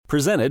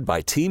Presented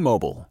by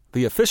T-Mobile,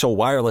 the official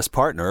wireless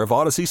partner of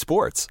Odyssey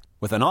Sports.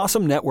 With an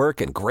awesome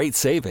network and great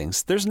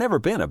savings, there's never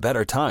been a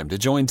better time to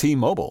join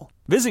T-Mobile.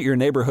 Visit your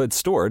neighborhood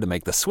store to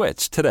make the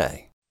switch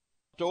today.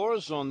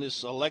 Doors on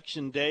this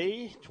election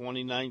day,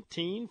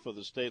 2019, for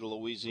the state of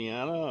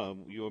Louisiana.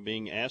 You are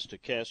being asked to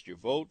cast your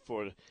vote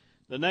for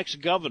the next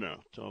governor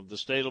of the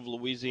state of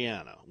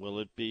Louisiana. Will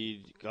it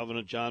be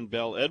Governor John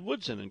Bel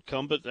Edwards, an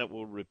incumbent that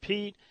will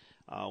repeat?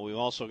 We've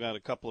also got a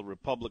couple of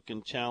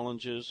Republican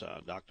challenges,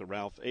 Dr.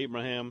 Ralph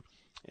Abraham,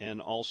 and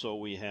also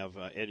we have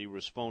Eddie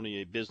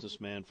Risponi, a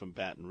businessman from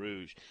Baton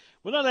Rouge.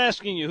 We're not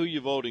asking you who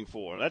you're voting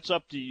for. That's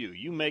up to you.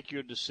 You make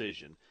your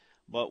decision.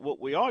 But what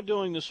we are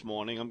doing this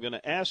morning, I'm going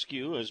to ask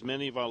you, as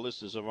many of our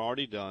listeners have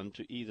already done,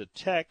 to either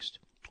text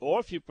or,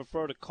 if you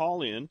prefer, to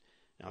call in.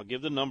 I'll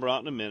give the number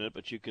out in a minute,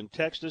 but you can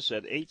text us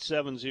at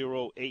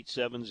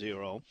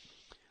 870-870.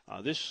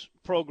 This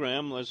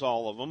program, as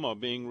all of them, are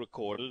being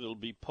recorded. It'll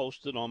be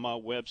posted on my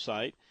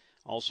website,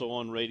 also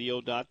on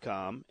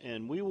radio.com,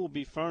 and we will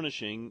be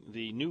furnishing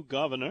the new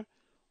governor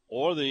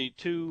or the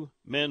two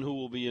men who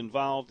will be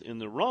involved in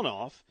the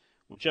runoff,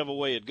 whichever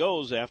way it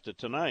goes after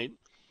tonight,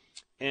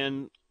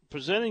 and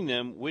presenting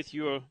them with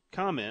your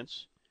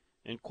comments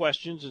and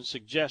questions and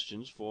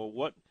suggestions for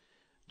what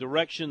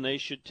direction they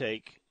should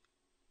take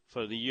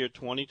for the year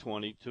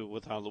 2020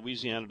 with our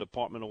Louisiana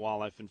Department of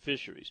Wildlife and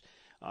Fisheries.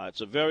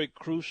 It's a very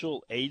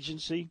crucial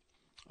agency,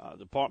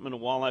 Department of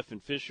Wildlife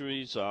and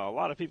Fisheries. A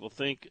lot of people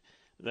think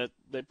that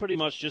they pretty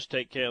much just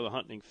take care of the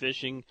hunting and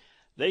fishing.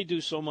 They do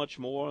so much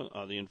more.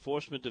 The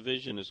Enforcement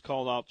Division is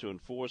called out to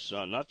enforce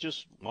not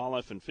just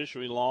wildlife and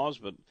fishery laws,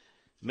 but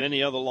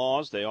many other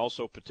laws. They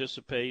also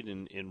participate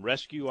in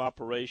rescue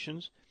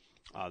operations.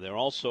 They're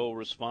also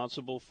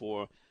responsible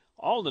for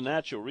all the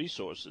natural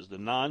resources, the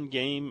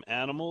non-game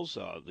animals,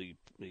 the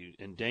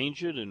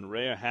endangered and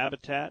rare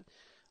habitat.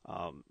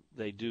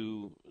 They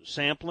do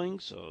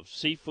samplings of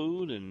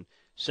seafood and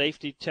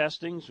safety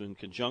testings in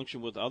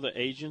conjunction with other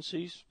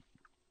agencies.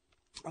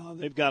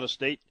 They've got a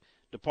State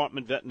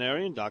Department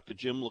veterinarian, Dr.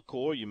 Jim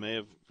LaCour. You may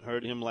have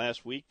heard him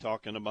last week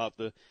talking about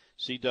the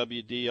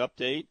CWD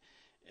update.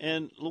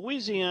 And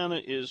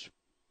Louisiana is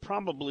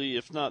probably,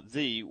 if not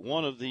the,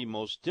 one of the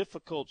most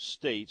difficult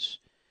states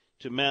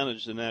to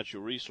manage the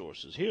natural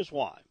resources. Here's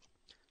why.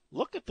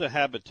 Look at the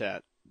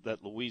habitat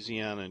that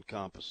Louisiana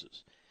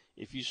encompasses.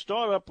 If you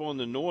start up on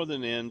the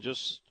northern end,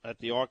 just at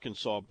the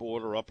Arkansas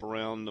border, up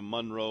around the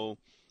Monroe,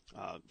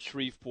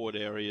 Shreveport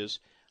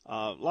areas,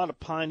 a lot of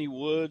piney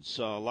woods,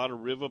 a lot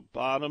of river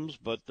bottoms,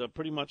 but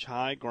pretty much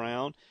high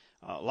ground,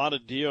 a lot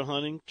of deer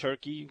hunting,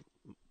 turkey,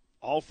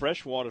 all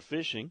freshwater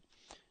fishing.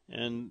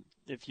 And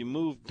if you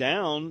move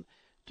down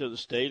to the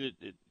state,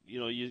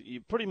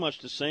 you're pretty much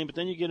the same, but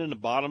then you get into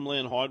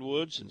bottomland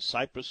hardwoods and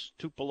cypress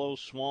tupelo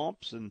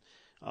swamps, and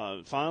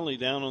finally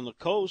down on the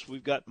coast,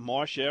 we've got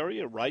marsh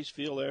area, rice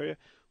field area.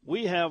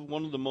 We have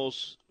one of the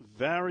most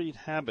varied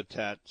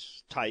habitat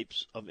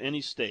types of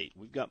any state.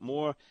 We've got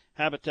more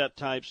habitat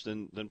types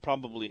than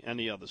probably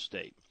any other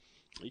state.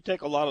 You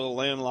take a lot of the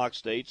landlocked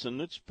states,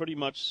 and it's pretty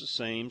much the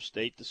same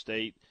state to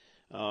state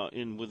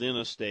within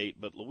a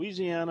state, but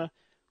Louisiana,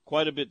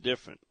 quite a bit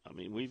different. I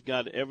mean, we've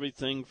got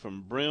everything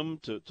from brim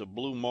to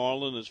blue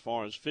marlin as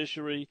far as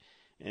fishery,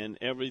 and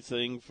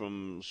everything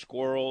from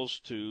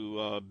squirrels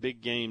to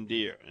big game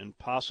deer and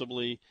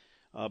possibly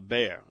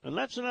bear. And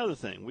that's another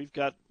thing. We've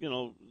got,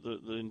 the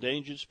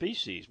endangered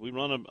species. We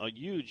run a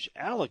huge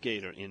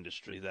alligator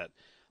industry that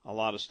a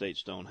lot of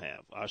states don't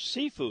have. Our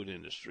seafood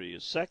industry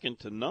is second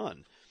to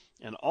none.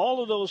 And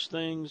all of those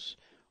things,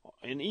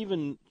 and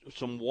even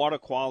some water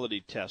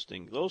quality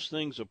testing, those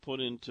things are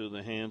put into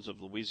the hands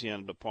of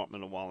Louisiana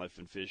Department of Wildlife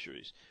and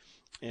Fisheries.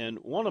 And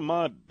one of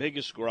my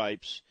biggest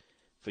gripes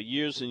for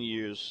years and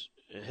years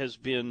has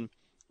been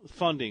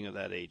funding of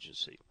that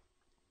agency.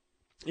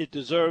 It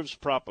deserves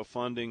proper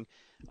funding.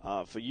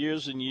 For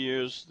years and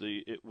years,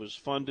 it was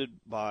funded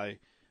by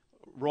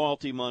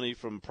royalty money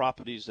from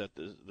properties that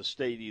the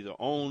state either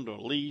owned or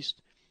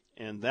leased,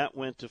 and that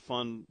went to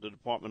fund the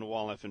Department of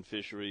Wildlife and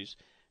Fisheries,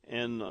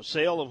 and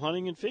sale of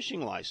hunting and fishing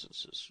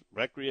licenses,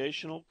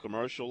 recreational,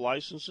 commercial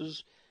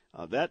licenses.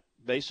 That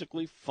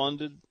basically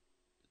funded,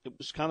 it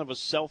was kind of a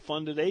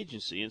self-funded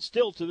agency, and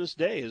still to this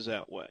day is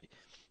that way.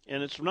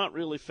 And it's not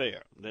really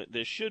fair.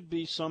 There should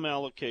be some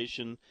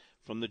allocation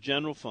from the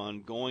general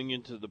fund going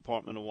into the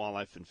Department of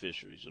Wildlife and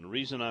Fisheries. And the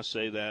reason I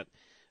say that,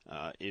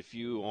 if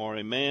you are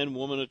a man,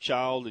 woman, or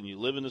child, and you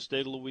live in the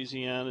state of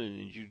Louisiana,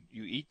 and you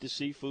eat the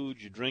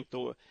seafood, you drink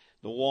the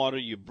water,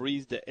 you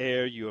breathe the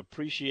air, you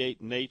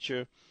appreciate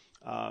nature,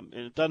 and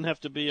it doesn't have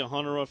to be a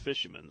hunter or a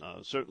fisherman.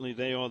 Certainly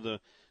they are the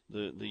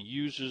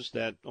users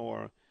that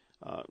are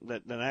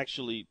that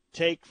actually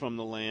take from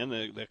the land.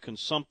 They're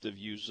consumptive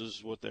users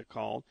is what they're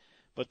called.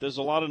 But there's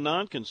a lot of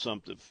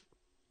non-consumptive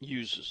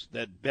users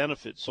that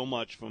benefit so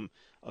much from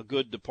a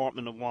good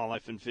Department of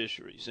Wildlife and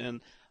Fisheries. And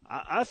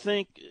I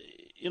think,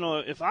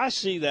 if I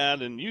see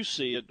that and you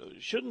see it,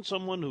 shouldn't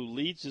someone who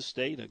leads the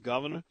state, a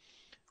governor,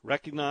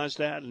 recognize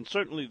that? And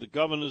certainly the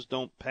governors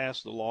don't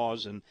pass the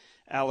laws and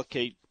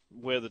allocate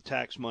where the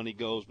tax money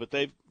goes, but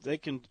they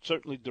can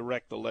certainly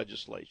direct the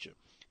legislature.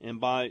 And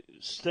by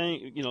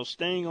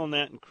staying on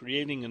that and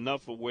creating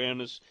enough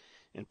awareness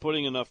and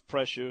putting enough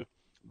pressure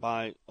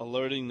by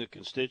alerting the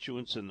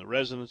constituents and the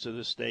residents of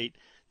the state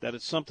that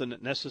it's something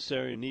that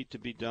necessary and need to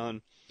be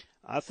done,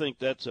 I think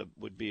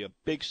would be a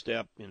big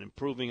step in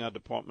improving our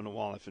Department of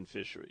Wildlife and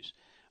Fisheries,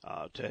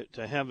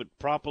 to have it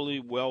properly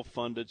well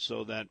funded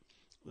so that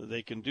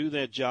they can do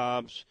their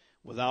jobs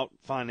without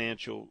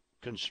financial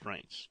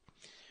constraints.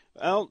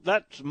 Well,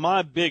 that's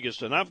my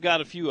biggest, and I've got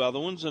a few other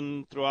ones,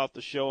 and throughout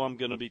the show I'm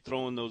going to be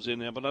throwing those in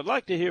there, but I'd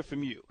like to hear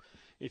from you.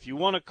 If you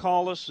want to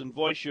call us and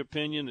voice your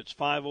opinion, it's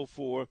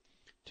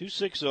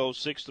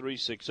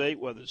 504-260-6368,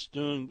 whether it's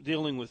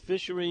dealing with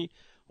fishery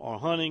or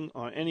hunting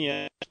or any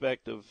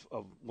aspect of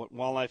what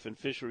Wildlife and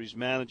Fisheries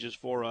manages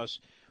for us.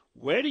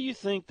 Where do you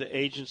think the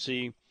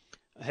agency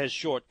has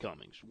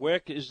shortcomings?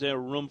 Where is there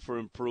room for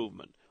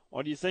improvement?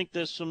 Or do you think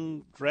there's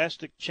some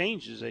drastic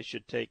changes they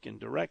should take in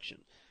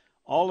direction?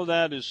 All of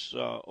that is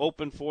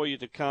open for you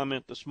to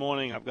comment this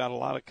morning. I've got a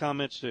lot of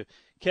comments to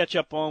catch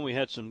up on. We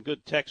had some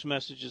good text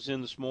messages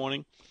in this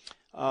morning.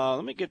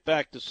 Let me get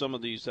back to some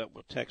of these that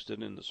were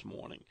texted in this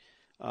morning,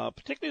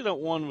 particularly that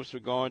one with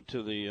regard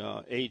to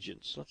the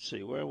agents. Let's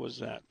see, where was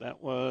that?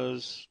 That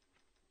was,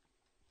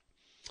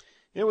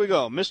 here we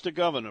go. Mr.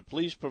 Governor,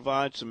 please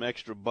provide some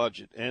extra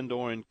budget and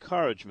or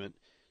encouragement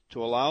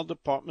to allow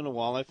Department of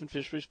Wildlife and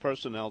Fisheries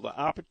personnel the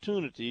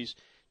opportunities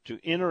to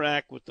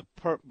interact with the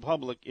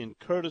public in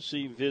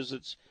courtesy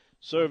visits,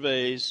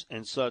 surveys,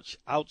 and such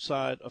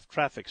outside of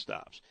traffic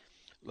stops.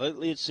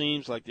 Lately, it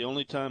seems like the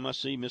only time I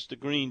see Mr.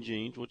 Green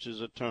Jeans, which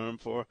is a term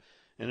for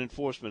an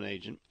enforcement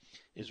agent,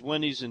 is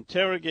when he's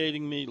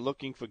interrogating me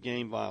looking for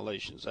game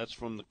violations. That's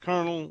from the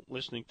Colonel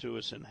listening to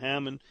us in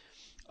Hammond.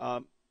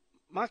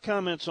 My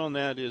comments on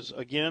that is,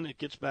 again, it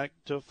gets back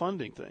to a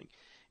funding thing.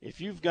 If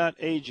you've got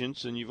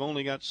agents and you've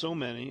only got so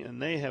many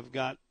and they have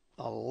got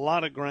a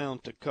lot of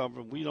ground to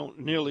cover, we don't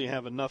nearly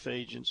have enough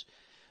agents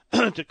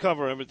to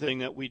cover everything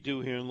that we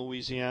do here in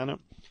Louisiana.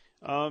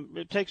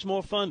 It takes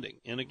more funding.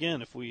 And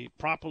again, if we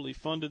properly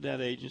funded that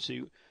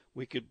agency,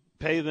 we could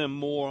pay them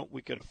more,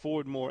 we could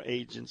afford more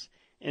agents,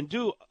 and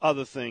do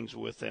other things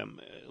with them,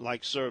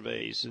 like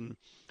surveys and,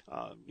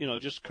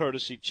 just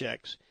courtesy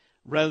checks,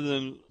 rather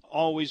than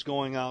always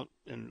going out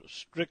and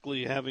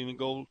strictly having to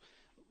go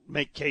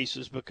make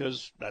cases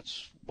because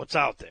that's what's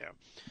out there.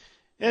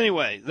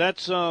 Anyway,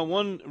 that's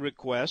one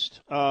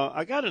request.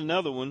 I got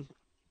another one,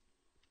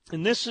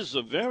 and this is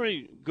a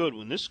very good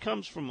one. This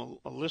comes from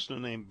a listener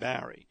named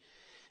Barry.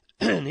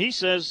 And he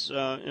says,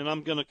 and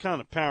I'm going to kind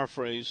of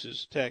paraphrase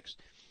his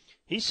text,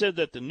 he said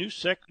that the new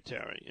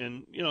secretary,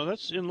 and,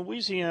 that's in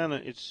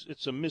Louisiana,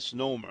 it's a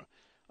misnomer.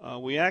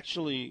 We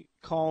actually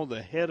call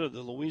the head of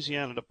the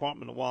Louisiana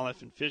Department of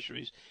Wildlife and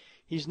Fisheries,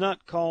 he's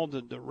not called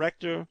the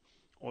director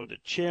or the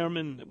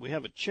chairman. We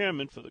have a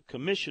chairman for the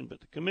commission,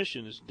 but the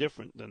commission is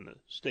different than the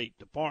State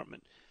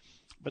Department.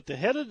 But the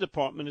head of the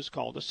department is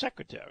called a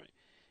secretary.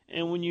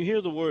 And when you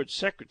hear the word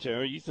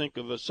secretary, you think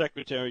of a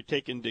secretary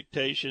taking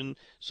dictation,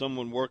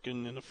 someone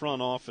working in the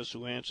front office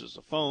who answers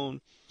the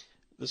phone.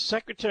 The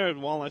Secretary of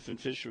Wildlife and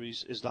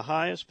Fisheries is the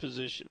highest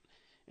position,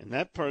 and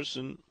that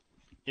person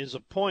is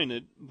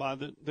appointed by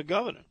the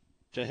governor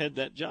to head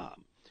that job.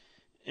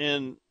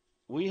 And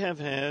we have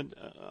had,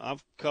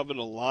 I've covered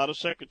a lot of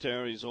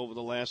secretaries over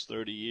the last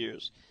 30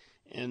 years,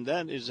 and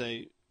that is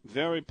a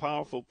very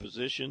powerful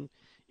position.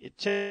 It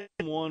takes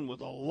one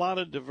with a lot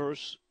of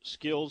diverse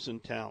skills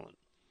and talent.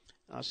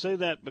 I say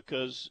that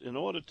because in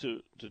order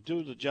to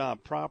do the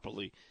job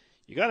properly,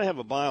 you got to have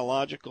a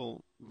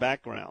biological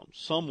background,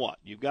 somewhat.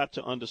 You've got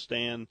to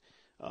understand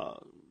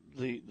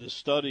the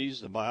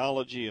studies, the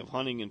biology of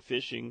hunting and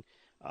fishing,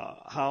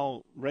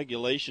 how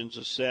regulations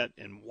are set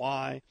and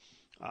why,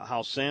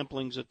 how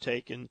samplings are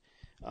taken.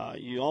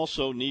 You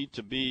also need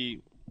to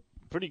be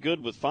pretty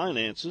good with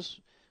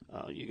finances.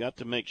 You got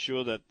to make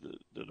sure that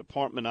the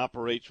department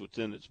operates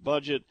within its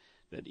budget,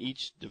 that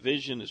each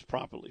division is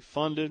properly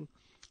funded.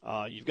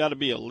 You've got to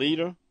be a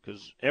leader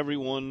because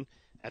everyone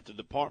at the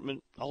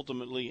department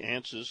ultimately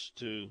answers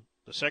to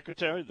the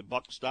secretary. The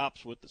buck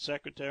stops with the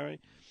secretary.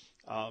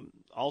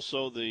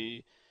 Also,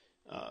 the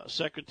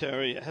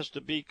secretary has to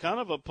be kind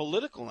of a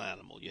political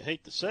animal. You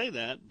hate to say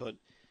that, but,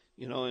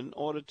 in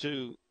order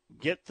to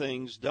get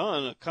things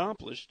done,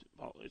 accomplished,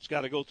 it's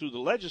got to go through the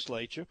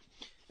legislature,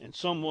 and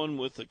someone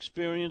with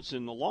experience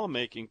in the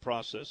lawmaking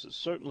process is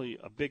certainly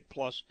a big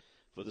plus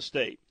for the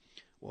state.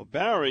 Well,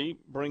 Barry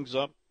brings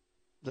up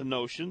the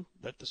notion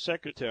that the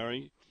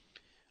secretary,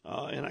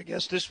 and I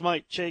guess this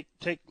might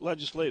take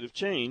legislative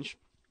change,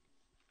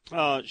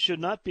 should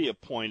not be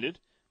appointed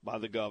by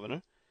the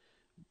governor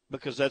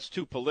because that's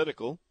too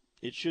political.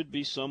 It should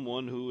be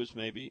someone who is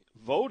maybe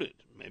voted,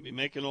 maybe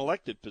make an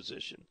elected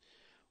position,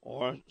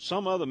 or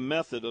some other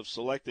method of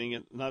selecting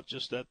it, not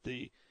just at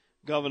the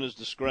governor's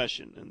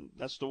discretion. And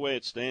that's the way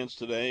it stands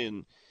today,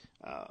 and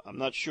I'm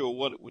not sure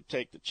what it would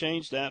take to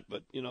change that,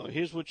 but,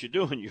 here's what you're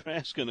doing. You're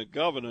asking a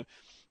governor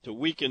to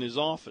weaken his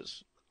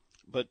office.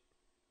 But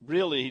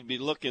really he'd be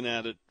looking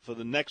at it for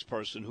the next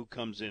person who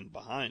comes in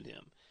behind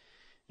him.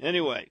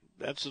 Anyway,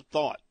 that's a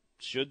thought.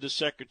 Should the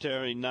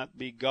secretary not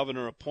be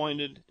governor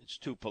appointed? It's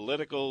too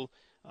political.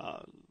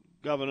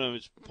 Governor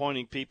is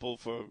appointing people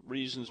for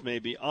reasons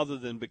maybe other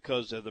than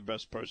because they're the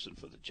best person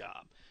for the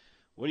job.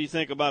 What do you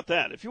think about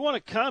that? If you want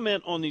to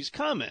comment on these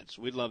comments,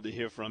 we'd love to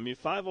hear from you.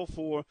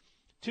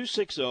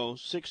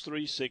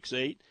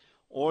 504-260-6368,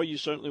 or you're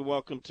certainly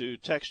welcome to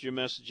text your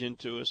message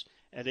into us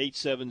at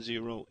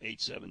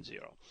 870-870.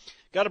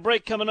 Got a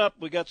break coming up.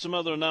 We got some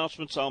other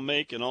announcements I'll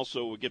make, and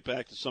also we'll get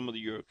back to some of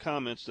your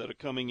comments that are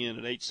coming in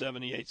at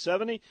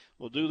 870-870.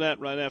 We'll do that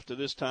right after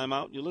this time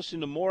out. You're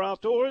listening to More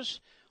Outdoors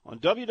on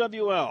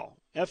WWL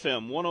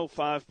FM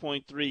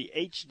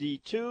 105.3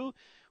 HD2.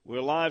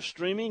 We're live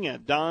streaming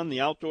at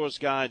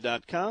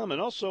DonTheOutdoorsGuy.com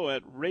and also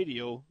at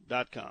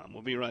radio.com.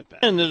 We'll be right back.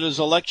 And it is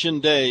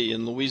Election Day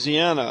in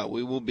Louisiana.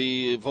 We will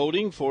be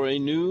voting for a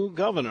new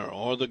governor,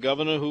 or the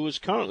governor who is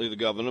currently the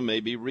governor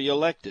may be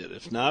reelected.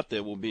 If not,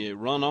 there will be a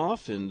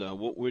runoff. And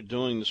what we're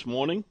doing this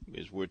morning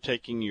is we're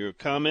taking your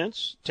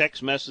comments,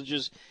 text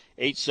messages,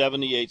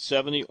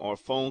 870-870, or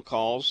phone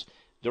calls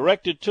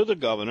directed to the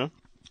governor,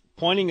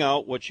 pointing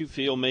out what you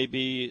feel may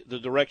be the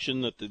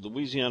direction that the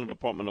Louisiana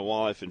Department of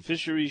Wildlife and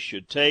Fisheries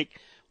should take,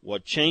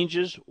 what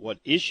changes, what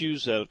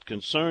issues that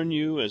concern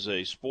you as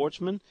a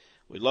sportsman.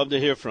 We'd love to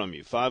hear from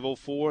you.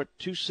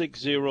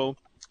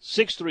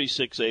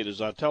 504-260-6368 is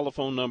our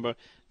telephone number.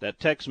 That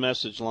text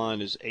message line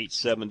is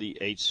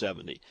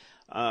 870-870.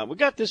 We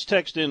got this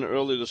text in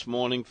early this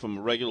morning from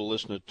a regular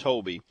listener,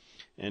 Toby,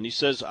 and he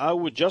says, I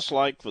would just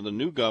like for the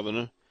new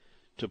governor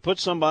to put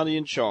somebody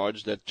in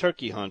charge that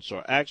turkey hunts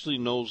or actually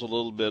knows a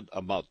little bit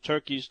about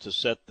turkeys to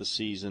set the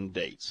season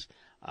dates.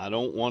 I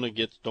don't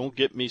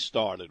get me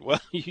started.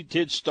 Well, you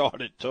did start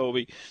it,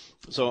 Toby.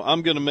 So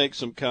I'm going to make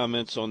some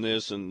comments on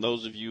this, and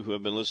those of you who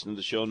have been listening to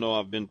the show know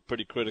I've been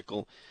pretty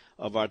critical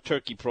of our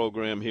turkey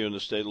program here in the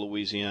state of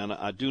Louisiana.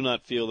 I do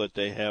not feel that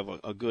they have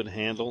a good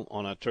handle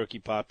on our turkey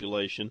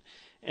population.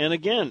 And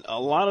again, a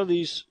lot of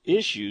these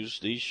issues,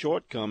 these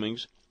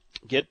shortcomings,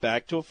 get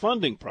back to a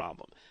funding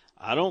problem.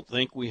 I don't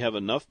think we have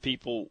enough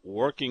people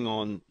working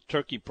on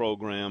turkey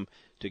program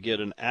to get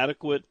an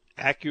adequate,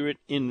 accurate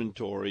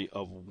inventory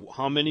of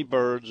how many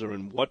birds are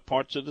in what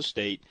parts of the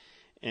state,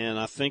 and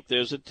I think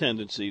there's a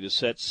tendency to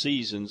set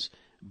seasons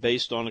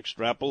based on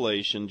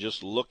extrapolation,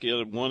 just look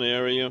at one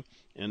area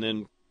and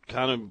then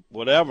kind of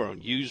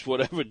use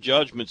whatever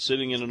judgment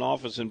sitting in an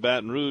office in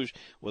Baton Rouge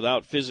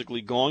without physically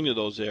going to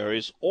those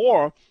areas,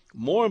 or,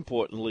 more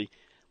importantly,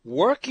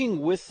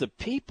 working with the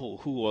people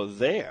who are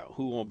there,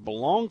 who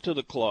belong to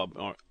the club,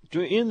 are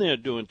in there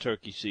doing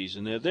turkey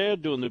season. They're there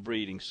doing the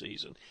breeding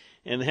season,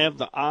 and have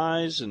the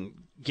eyes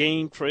and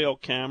game trail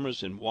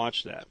cameras and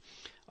watch that.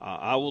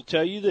 I will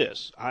tell you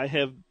this. I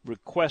have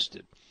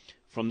requested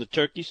from the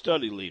turkey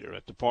study leader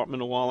at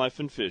Department of Wildlife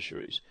and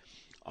Fisheries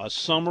a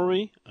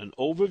summary, an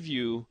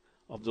overview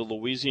of the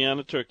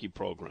Louisiana turkey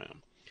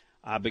program.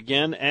 I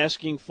began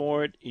asking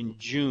for it in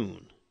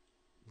June.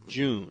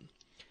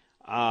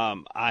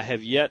 I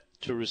have yet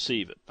to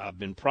receive it. I've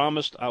been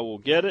promised I will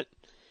get it,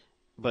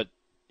 but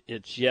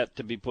it's yet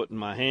to be put in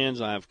my hands.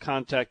 I have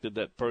contacted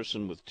that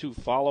person with 2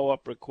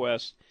 follow-up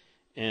requests,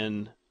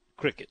 and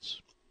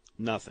crickets,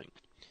 nothing.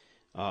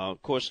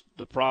 Of course,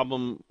 the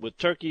problem with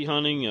turkey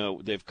hunting,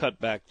 they've cut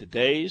back the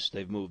days,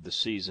 they've moved the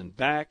season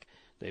back,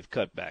 they've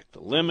cut back the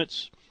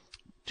limits.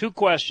 2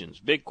 questions,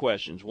 big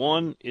questions.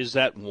 One, is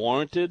that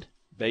warranted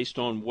based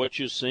on what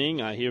you're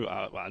seeing? I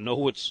know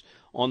what's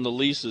on the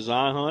leases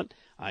I hunt.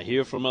 I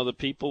hear from other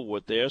people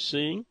what they're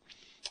seeing.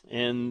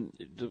 And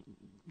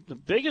the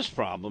biggest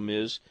problem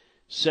is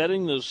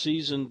setting those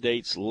season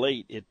dates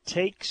late. It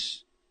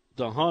takes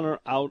the hunter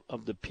out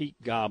of the peak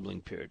gobbling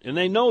period. And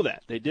they know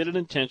that. They did it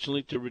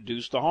intentionally to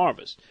reduce the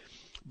harvest.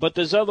 But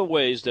there's other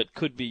ways that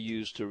could be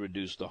used to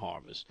reduce the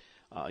harvest.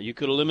 You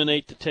could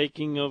eliminate the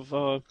taking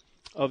of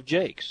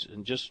jakes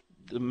and just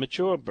the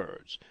mature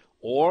birds.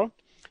 Or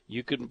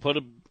you could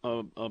put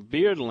a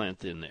beard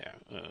length in there,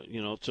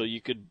 so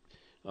you could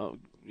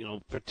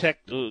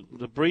protect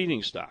the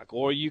breeding stock,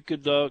 or you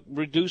could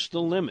reduce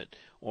the limit,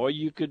 or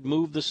you could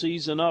move the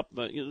season up.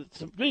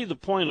 To me, the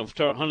point of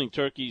hunting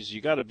turkeys,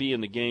 you got to be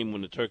in the game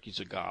when the turkeys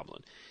are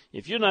gobbling.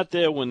 If you're not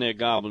there when they're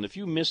gobbling, if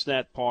you miss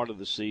that part of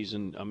the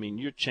season, I mean,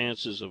 your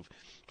chances of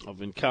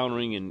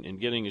encountering and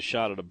getting a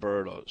shot at a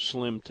bird are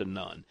slim to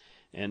none.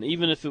 And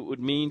even if it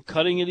would mean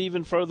cutting it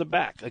even further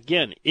back,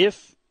 again,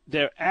 if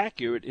they're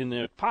accurate in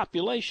their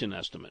population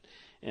estimate.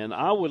 And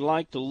I would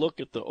like to look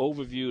at the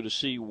overview to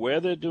see where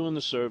they're doing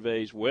the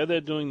surveys, where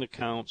they're doing the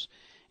counts,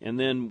 and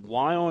then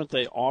why aren't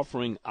they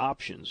offering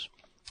options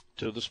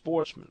to the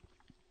sportsman?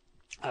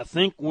 I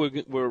think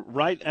we're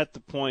right at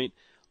the point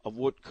of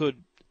what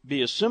could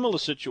be a similar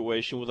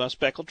situation with our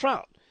speckled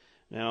trout.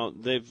 Now,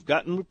 they've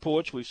gotten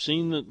reports. We've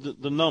seen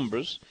the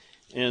numbers,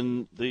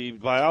 and the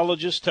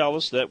biologists tell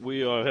us that we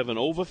have an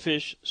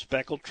overfished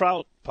speckled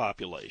trout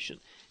population.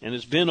 And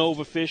it's been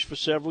overfished for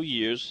several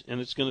years, and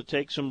it's going to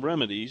take some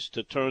remedies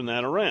to turn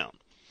that around.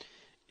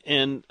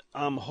 And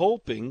I'm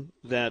hoping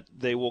that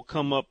they will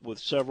come up with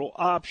several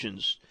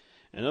options.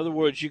 In other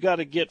words, you got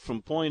to get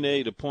from point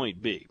A to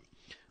point B.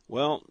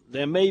 Well,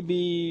 there may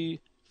be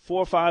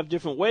 4 or 5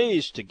 different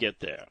ways to get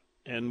there.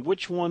 And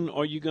which one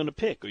are you going to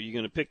pick? Are you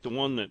going to pick the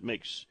one that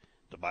makes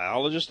the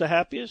biologist the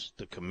happiest,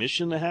 the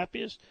commission the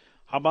happiest?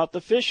 How about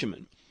the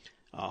fishermen?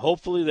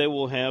 Hopefully they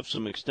will have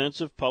some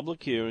extensive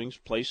public hearings,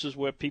 places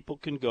where people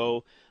can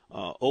go,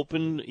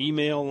 open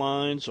email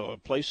lines or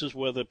places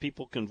where the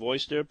people can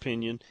voice their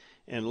opinion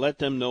and let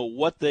them know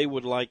what they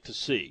would like to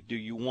see. Do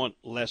you want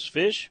less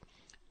fish?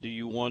 Do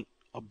you want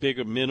a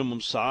bigger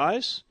minimum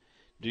size?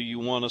 Do you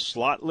want a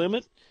slot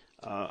limit?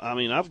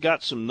 I've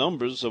got some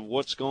numbers of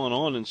what's going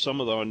on in some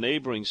of our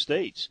neighboring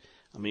states.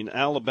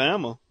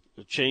 Alabama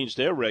changed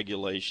their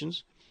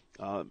regulations,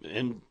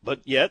 but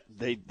yet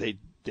they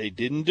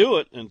didn't do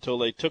it until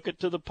they took it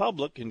to the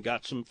public and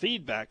got some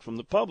feedback from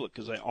the public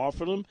because they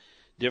offered them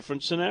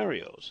different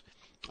scenarios.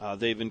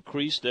 They've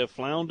increased their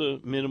flounder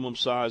minimum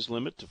size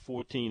limit to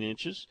 14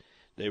 inches.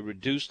 They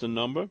reduced the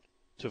number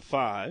to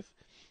 5.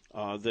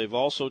 They've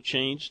also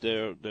changed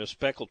their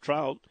speckled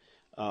trout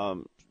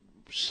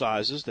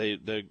sizes.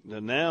 They're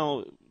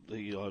now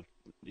you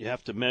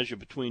have to measure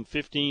between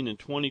 15 and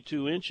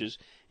 22 inches,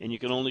 and you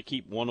can only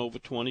keep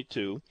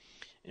 1/22.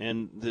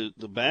 And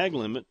the bag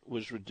limit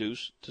was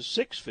reduced to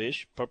 6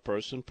 fish per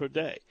person per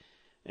day.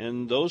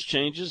 And those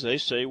changes, they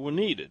say, were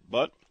needed.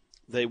 But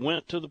they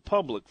went to the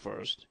public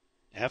first,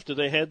 after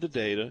they had the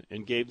data,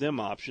 and gave them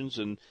options.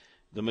 And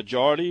the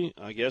majority,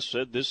 I guess,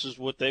 said this is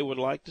what they would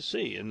like to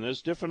see. And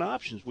there's different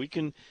options. We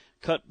can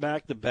cut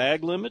back the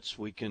bag limits.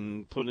 We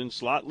can put in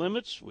slot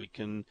limits. We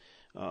can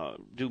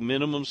do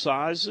minimum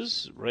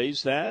sizes,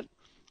 raise that.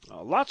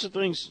 Lots of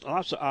things,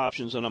 lots of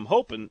options. And I'm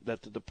hoping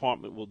that the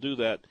department will do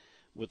that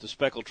with the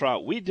speckled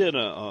trout. We did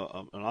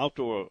an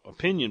outdoor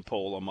opinion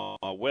poll on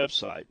our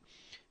website,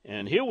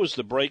 and here was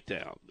the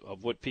breakdown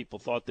of what people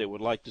thought they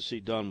would like to see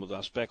done with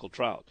our speckled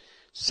trout.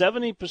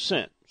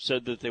 70%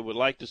 said that they would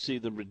like to see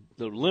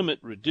the limit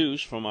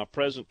reduced from our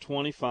present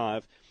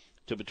 25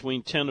 to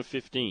between 10 or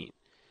 15.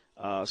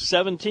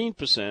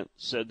 17%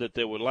 said that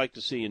they would like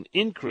to see an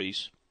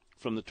increase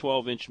from the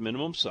 12-inch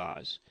minimum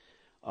size.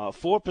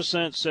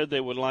 4% said they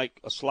would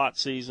like a slot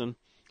season.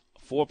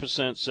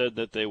 4% said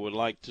that they would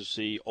like to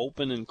see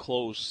open and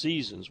closed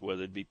seasons where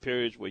there'd be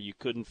periods where you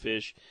couldn't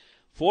fish.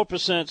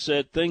 4%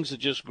 said things are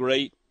just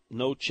great,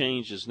 no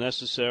change is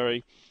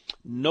necessary.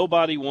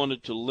 Nobody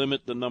wanted to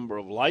limit the number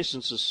of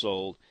licenses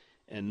sold,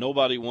 and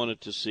nobody wanted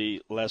to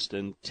see less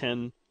than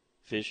 10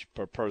 fish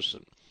per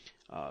person.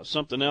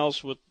 Something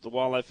else with the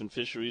wildlife and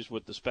fisheries,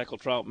 with the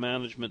speckled trout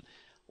management,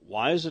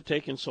 why is it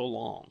taking so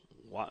long?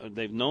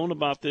 They've known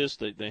about this.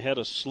 They had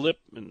a slip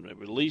and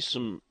released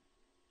some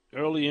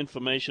early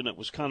information that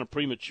was kind of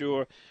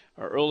premature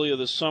earlier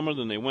this summer.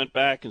 Then they went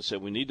back and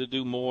said we need to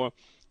do more.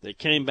 They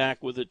came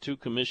back with it 2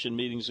 commission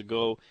meetings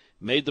ago,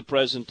 made the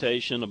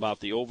presentation about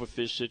the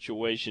overfish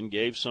situation,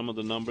 gave some of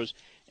the numbers,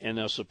 and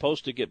they're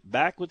supposed to get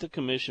back with the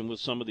commission with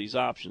some of these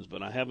options.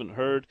 But I haven't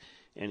heard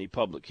any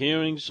public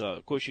hearings.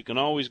 Of course, you can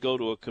always go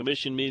to a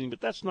commission meeting,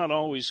 but that's not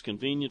always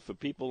convenient for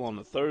people on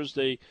a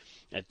Thursday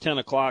at 10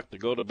 o'clock to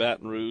go to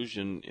Baton Rouge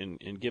and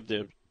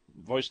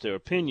voice their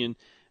opinion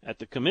at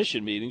the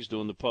commission meetings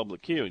during the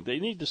public hearing. They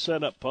need to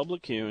set up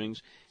public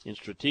hearings in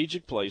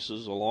strategic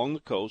places along the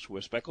coast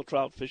where speckled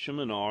trout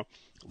fishermen are.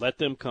 Let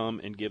them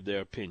come and give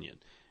their opinion.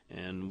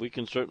 And we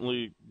can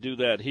certainly do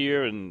that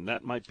here, and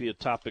that might be a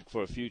topic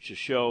for a future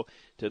show.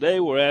 Today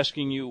we're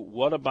asking you,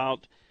 what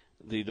about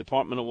the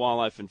Department of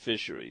Wildlife and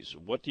Fisheries?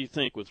 What do you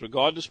think with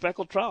regard to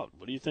speckled trout?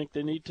 What do you think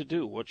they need to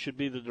do? What should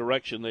be the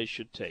direction they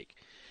should take?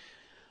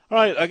 All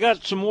right, I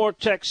got some more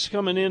texts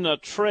coming in.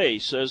 Trey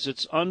says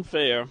it's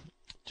unfair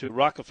to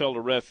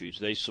Rockefeller Refuge.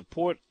 They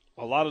support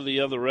a lot of the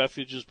other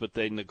refuges, but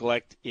they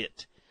neglect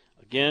it.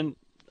 Again,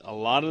 a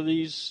lot of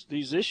these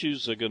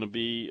issues are going to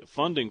be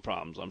funding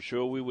problems. I'm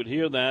sure we would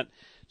hear that.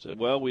 Said,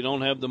 well, we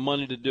don't have the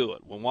money to do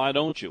it. Well, why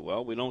don't you?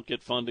 Well, we don't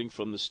get funding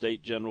from the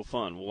state general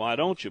fund. Well, why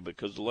don't you?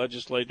 Because the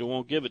legislature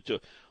won't give it to.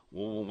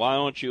 Well, why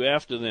aren't you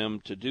after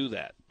them to do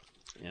that?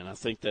 And I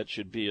think that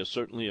should be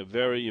certainly a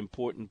very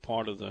important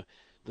part of the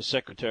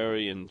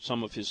secretary and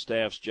some of his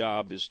staff's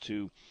job is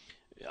to,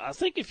 I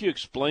think if you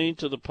explain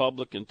to the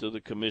public and to the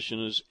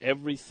commissioners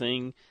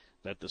everything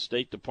that the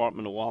State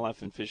Department of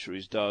Wildlife and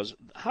Fisheries does,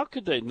 how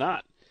could they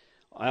not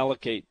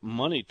allocate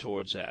money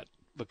towards that?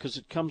 Because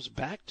it comes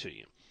back to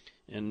you.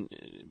 And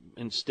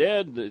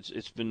instead,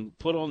 it's been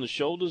put on the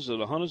shoulders of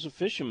the hunters and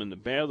fishermen to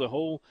bear the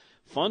whole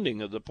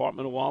funding of the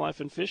Department of Wildlife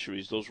and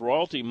Fisheries. Those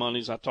royalty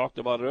monies I talked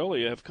about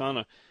earlier have kind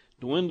of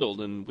dwindled,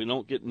 and we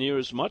don't get near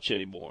as much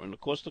anymore. And, of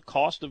course, the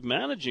cost of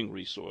managing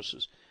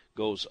resources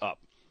goes up.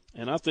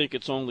 And I think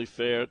it's only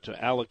fair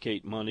to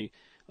allocate money.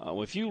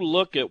 If you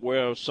look at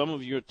where some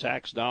of your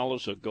tax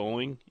dollars are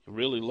going,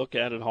 really look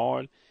at it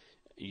hard,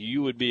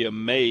 you would be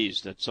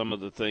amazed at some of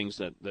the things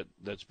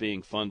that's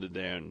being funded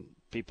there, and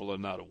people are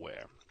not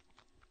aware.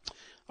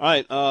 All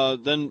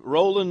right, then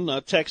Roland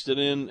texted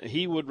in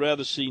he would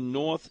rather see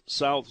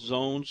north-south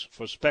zones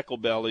for speckle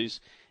bellies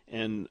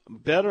and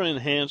better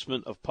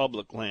enhancement of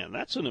public land.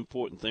 That's an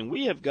important thing.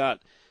 We have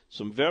got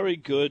some very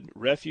good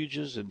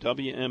refuges and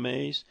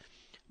WMAs,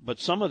 but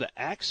some of the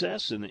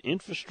access and the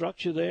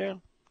infrastructure there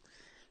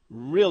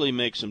really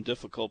makes them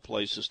difficult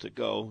places to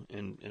go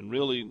and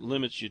really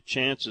limits your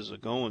chances of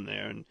going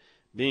there and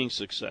being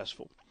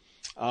successful.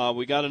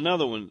 We got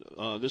another one.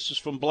 This is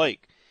from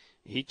Blake.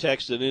 He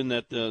texted in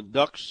that the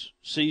Ducks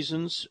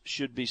seasons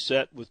should be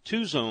set with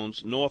 2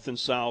 zones, north and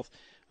south.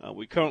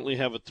 We currently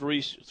have a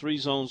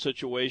three-zone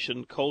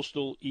situation,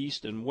 coastal,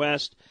 east, and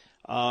west.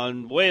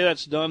 And the way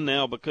that's done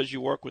now, because you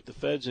work with the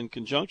feds in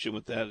conjunction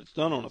with that, it's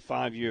done on a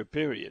 5-year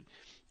period.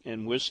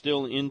 And we're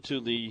still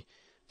into the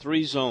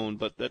 3-zone,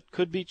 but that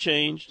could be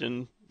changed,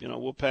 and,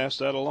 we'll pass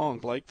that along.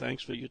 Blake,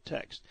 thanks for your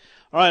text.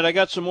 All right, I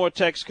got some more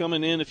texts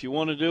coming in. If you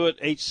want to do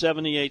it,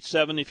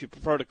 870-870. If you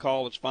prefer to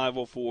call, it's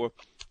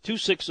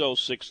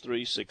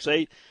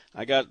 504-260-6368.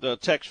 I got the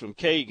text from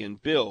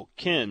Kagan, Bill,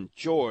 Ken,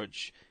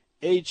 George,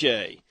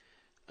 AJ,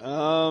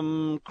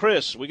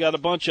 Chris. We got a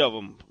bunch of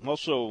them.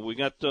 Also, we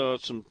got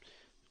some,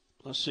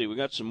 we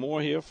got some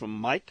more here from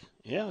Mike.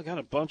 Yeah, I got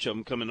a bunch of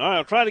them coming. All right,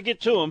 I'll try to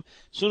get to them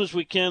as soon as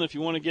we can. If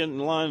you want to get in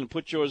line and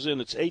put yours in,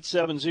 it's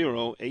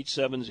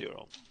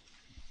 870-870.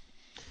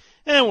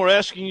 And we're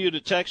asking you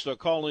to text or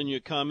call in your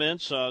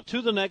comments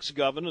to the next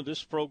governor.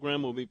 This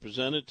program will be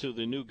presented to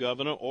the new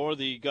governor or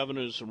the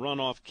governor's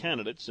runoff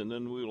candidates, and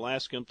then we will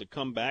ask them to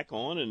come back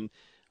on and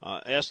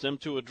ask them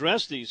to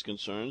address these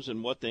concerns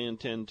and what they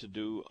intend to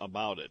do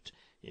about it.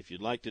 If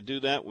you'd like to do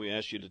that, we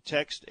ask you to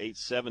text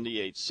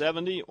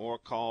 870-870 or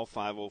call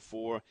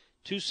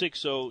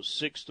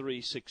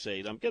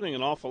 504-260-6368. I'm getting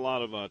an awful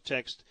lot of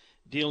text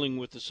dealing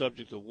with the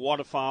subject of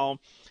waterfowl,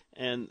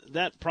 and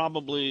that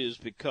probably is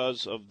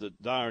because of the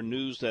dire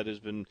news that has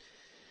been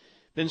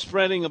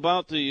spreading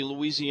about the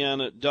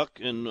Louisiana duck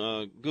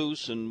and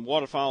goose and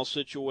waterfowl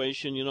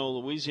situation.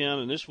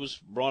 Louisiana, and this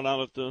was brought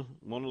out at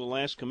one of the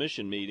last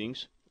commission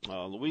meetings,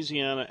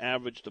 Louisiana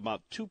averaged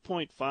about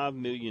 2.5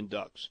 million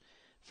ducks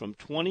from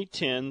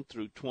 2010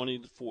 through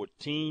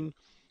 2014.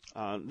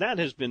 That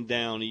has been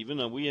down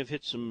even. We have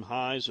hit some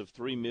highs of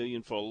 3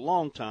 million for a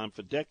long time,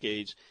 for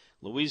decades.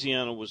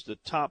 Louisiana was the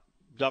top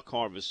duck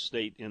harvest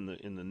state in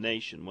the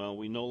nation. Well,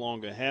 we no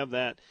longer have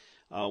that.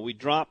 We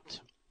dropped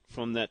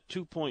from that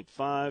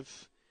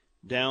 2.5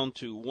 down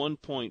to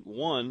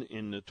 1.1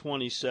 in the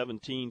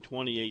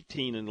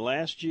 2017-2018, and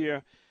last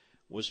year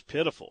was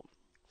pitiful.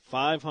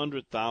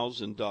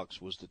 500,000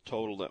 ducks was the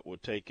total that were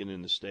taken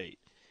in the state.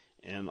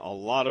 And a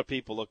lot of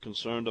people are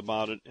concerned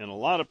about it, and a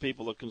lot of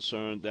people are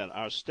concerned that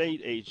our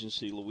state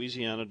agency,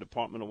 Louisiana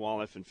Department of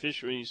Wildlife and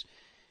Fisheries,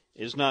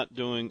 is not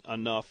doing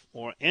enough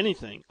or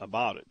anything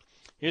about it.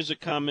 Here's a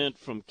comment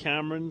from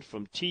Cameron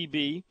from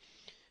TB.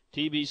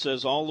 TB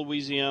says all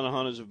Louisiana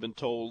hunters have been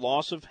told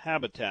loss of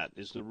habitat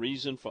is the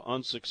reason for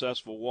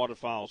unsuccessful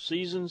waterfowl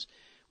seasons.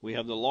 We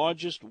have the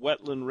largest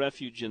wetland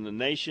refuge in the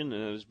nation,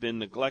 and it has been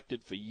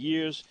neglected for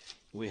years.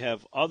 We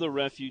have other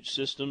refuge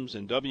systems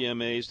and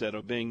WMAs that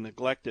are being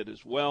neglected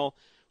as well.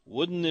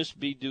 Wouldn't this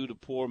be due to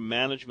poor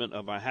management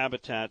of our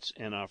habitats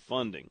and our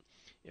funding?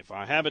 If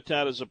our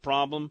habitat is a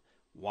problem,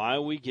 why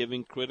are we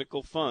giving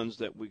critical funds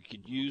that we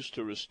could use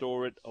to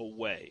restore it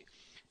away?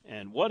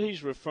 And what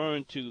he's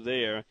referring to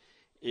there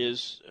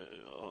is,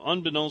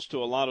 unbeknownst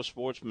to a lot of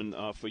sportsmen,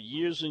 for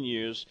years and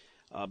years,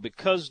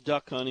 because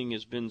duck hunting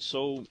has been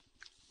so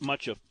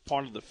much a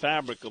part of the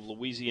fabric of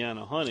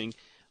Louisiana hunting,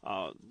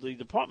 the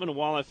Department of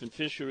Wildlife and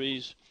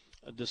Fisheries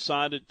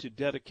decided to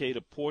dedicate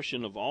a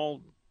portion of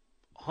all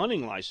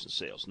hunting license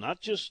sales,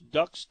 not just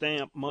duck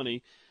stamp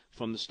money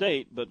from the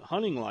state, but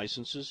hunting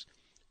licenses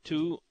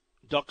to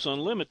Ducks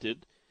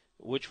Unlimited,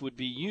 which would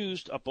be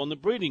used up on the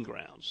breeding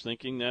grounds,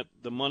 thinking that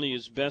the money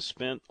is best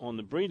spent on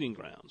the breeding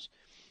grounds,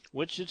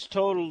 which it's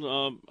totaled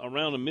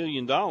around $1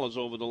 million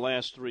over the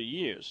last 3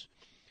 years.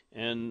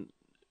 And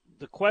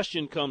the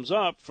question comes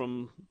up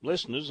from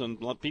listeners and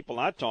people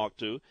I talk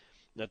to,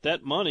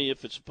 that money,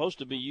 if it's supposed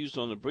to be used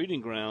on the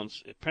breeding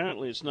grounds,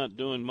 apparently it's not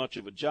doing much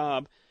of a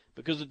job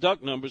because the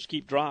duck numbers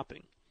keep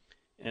dropping.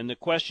 And the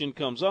question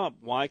comes up,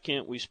 why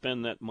can't we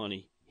spend that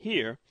money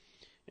here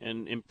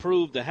and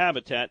improve the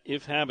habitat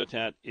if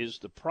habitat is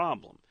the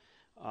problem?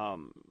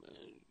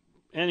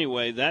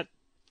 Anyway, that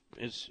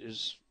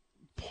is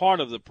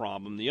part of the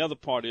problem. The other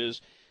part is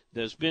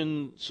there's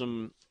been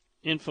some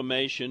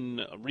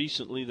information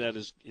recently that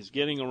is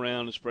getting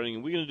around and spreading,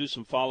 and we're going to do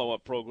some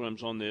follow-up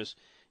programs on this,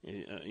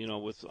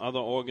 with other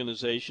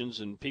organizations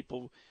and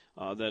people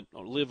that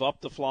live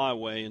up the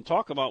flyway, and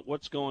talk about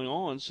what's going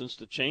on since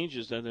the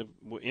changes that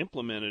were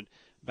implemented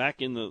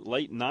back in the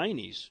late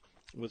 90s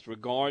with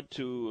regard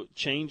to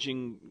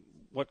changing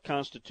what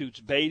constitutes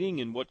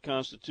baiting and what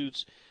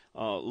constitutes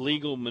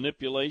legal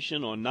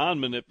manipulation or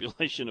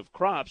non-manipulation of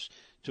crops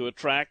to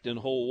attract and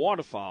hold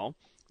waterfowl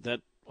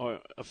that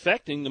are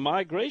affecting the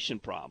migration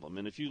problem.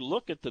 And if you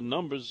look at the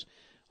numbers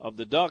of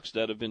the ducks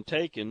that have been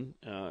taken,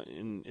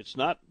 and it's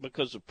not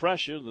because of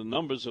pressure, the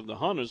numbers of the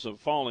hunters are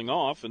falling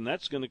off, and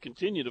that's going to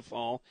continue to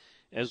fall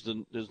as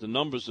the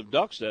numbers of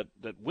ducks that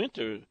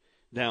winter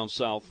down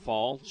south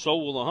fall. So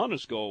will the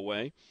hunters go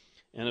away.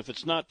 And if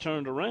it's not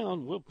turned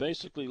around, we'll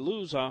basically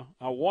lose our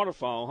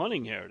waterfowl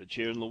hunting heritage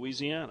here in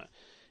Louisiana.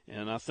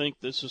 And I think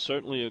this is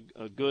certainly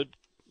a good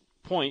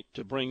point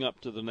to bring up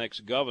to the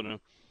next governor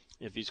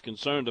if he's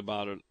concerned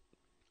about it,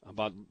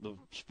 about the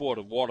sport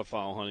of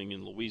waterfowl hunting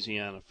in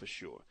Louisiana for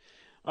sure.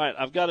 All right,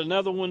 I've got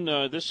another one.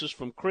 This is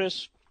from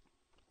Chris.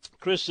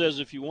 Chris says,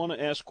 if you want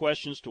to ask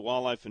questions to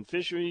Wildlife and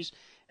Fisheries,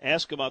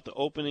 ask about the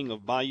opening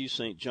of Bayou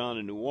St. John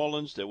in New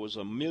Orleans. There was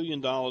 $1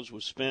 million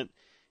was spent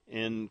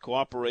in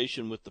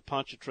cooperation with the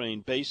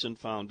Pontchartrain Basin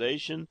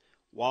Foundation,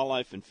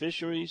 Wildlife and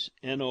Fisheries,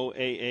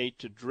 NOAA,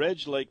 to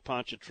dredge Lake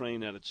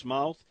Pontchartrain at its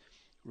mouth,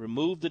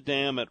 remove the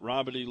dam at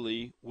Robert E.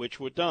 Lee, which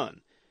were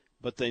done,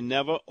 but they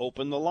never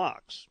opened the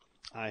locks.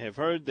 I have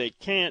heard they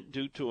can't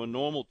due to a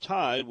normal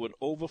tide would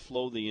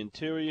overflow the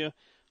interior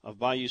of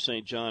Bayou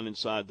St. John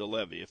inside the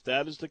levee. If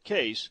that is the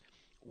case,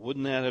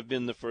 wouldn't that have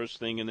been the first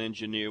thing an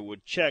engineer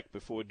would check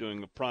before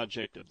doing a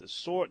project of this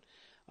sort?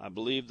 I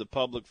believe the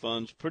public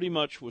funds pretty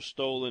much were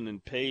stolen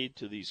and paid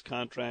to these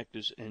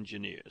contractors'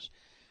 engineers.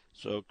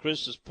 So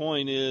Chris's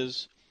point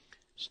is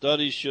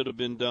studies should have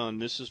been done.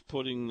 This is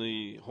putting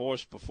the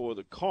horse before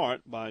the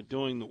cart by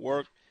doing the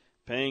work,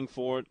 paying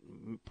for it,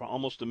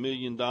 almost $1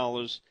 million,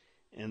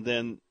 and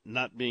then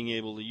not being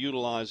able to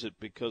utilize it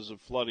because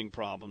of flooding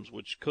problems,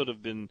 which could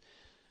have been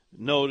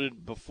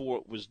noted before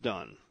it was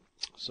done.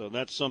 So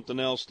that's something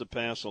else to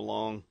pass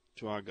along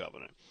to our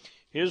governor.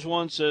 Here's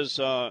one says,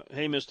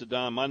 hey, Mr.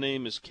 Don, my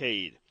name is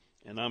Cade,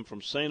 and I'm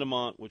from St.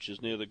 Amant, which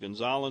is near the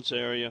Gonzales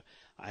area.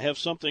 I have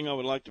something I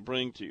would like to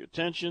bring to your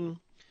attention.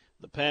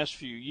 The past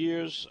few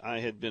years, I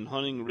had been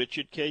hunting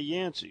Richard K.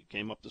 Yancey,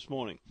 came up this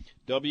morning,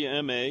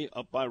 WMA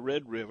up by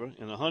Red River,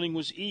 and the hunting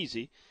was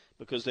easy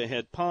because they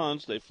had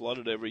ponds they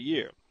flooded every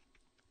year.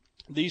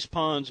 These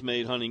ponds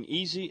made hunting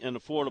easy and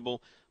affordable,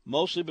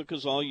 mostly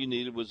because all you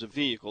needed was a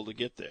vehicle to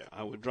get there.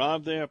 I would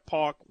drive there,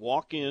 park,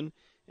 walk in,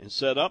 and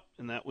set up,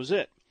 and that was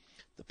it.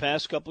 The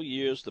past couple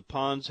years, the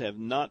ponds have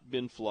not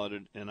been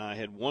flooded, and I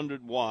had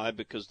wondered why,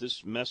 because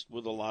this messed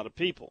with a lot of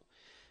people.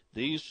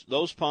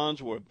 Those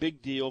ponds were a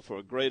big deal for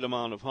a great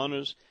amount of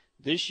hunters.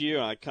 This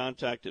year, I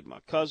contacted my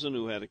cousin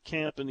who had a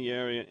camp in the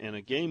area, and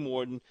a game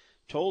warden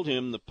told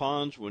him the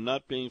ponds were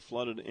not being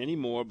flooded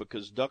anymore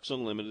because Ducks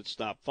Unlimited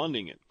stopped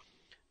funding it.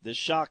 This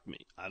shocked me.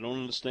 I don't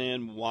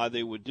understand why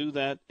they would do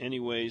that.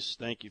 Anyways,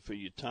 thank you for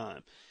your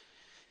time.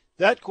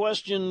 That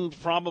question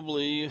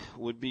probably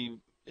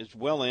is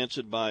well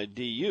answered by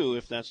DU,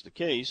 if that's the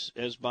case,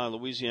 as by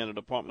Louisiana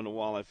Department of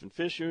Wildlife and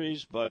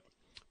Fisheries, but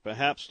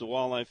perhaps the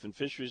Wildlife and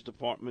Fisheries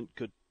Department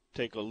could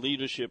take a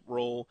leadership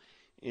role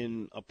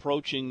in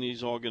approaching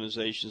these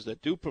organizations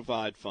that do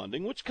provide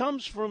funding, which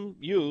comes from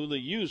you, the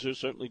user.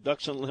 Certainly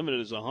Ducks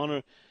Unlimited is a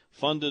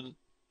hunter-funded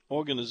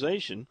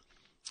organization,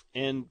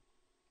 and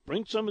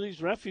bring some of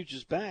these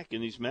refuges back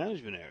in these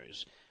management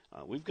areas.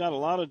 We've got a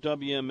lot of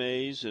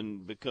WMAs,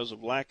 and because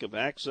of lack of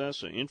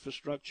access or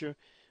infrastructure,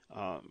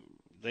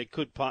 they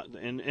could,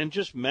 and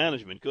just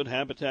management, good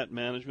habitat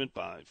management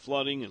by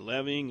flooding and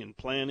leveeing and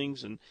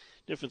plantings and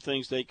different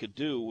things they could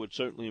do would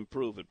certainly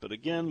improve it. But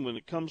again, when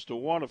it comes to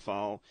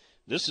waterfowl,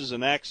 this is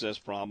an access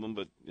problem,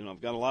 but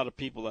I've got a lot of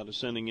people that are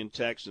sending in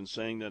texts and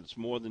saying that it's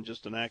more than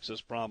just an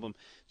access problem.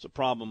 It's a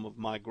problem of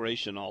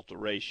migration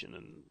alteration,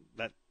 and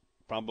that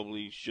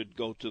probably should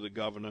go to the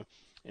governor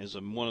as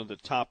one of the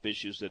top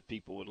issues that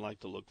people would like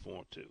to look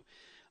forward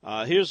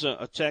to. Here's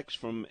a text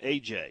from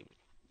AJ.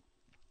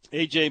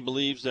 AJ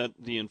believes that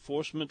the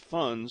enforcement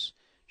funds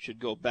should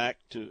go back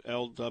to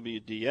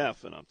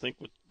LWDF, and I think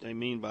what they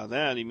mean by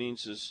that, he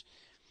means is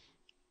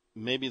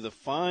maybe the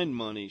fine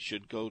money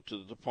should go to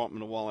the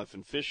Department of Wildlife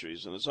and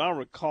Fisheries. And as I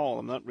recall,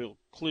 I'm not real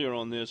clear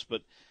on this,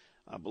 but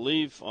I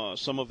believe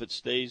some of it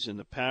stays in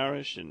the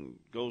parish and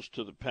goes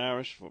to the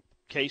parish for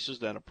cases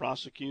that are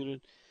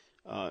prosecuted.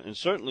 And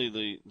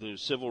certainly the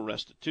civil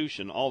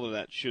restitution, all of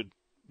that should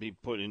be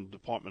put in the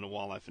Department of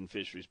Wildlife and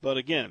Fisheries. But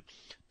again,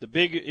 the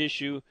bigger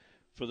issue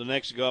for the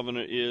next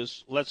governor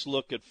is let's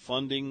look at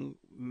funding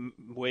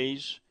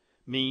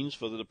means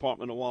for the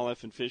Department of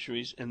Wildlife and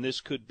Fisheries, and this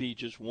could be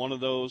just one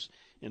of those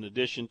in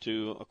addition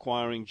to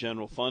acquiring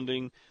general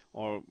funding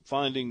or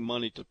finding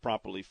money to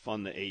properly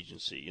fund the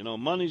agency.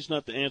 Money's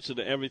not the answer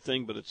to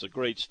everything, but it's a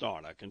great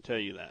start, I can tell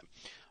you that.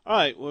 All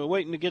right, we're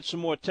waiting to get some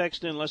more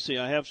text in. Let's see,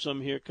 I have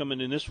some here coming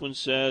in. This one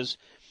says,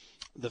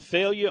 the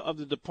failure of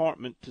the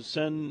department to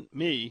send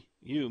me,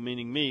 you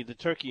meaning me, the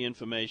turkey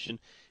information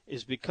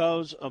is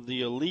because of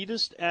the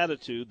elitist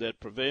attitude that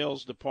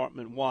prevails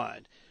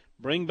department-wide.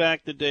 Bring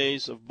back the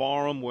days of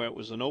Barham where it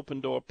was an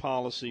open-door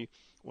policy,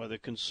 where the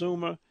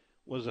consumer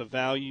was a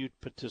valued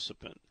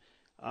participant.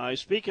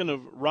 Speaking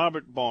of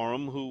Robert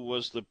Barham, who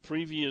was the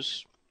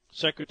previous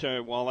Secretary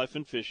of Wildlife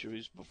and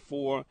Fisheries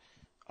before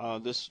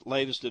this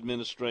latest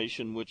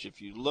administration, which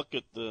if you look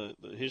at the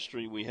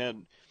history, we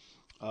had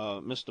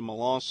Mr.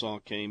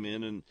 Melanson came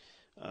in, and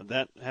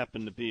that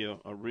happened to be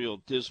a real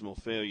dismal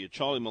failure.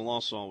 Charlie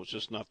Melanson was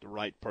just not the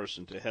right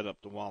person to head up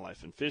the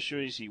Wildlife and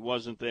Fisheries. He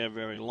wasn't there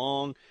very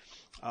long.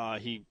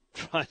 He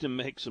tried to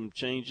make some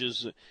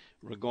changes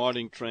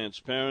regarding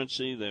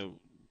transparency. There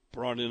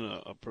brought in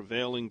a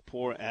prevailing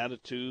poor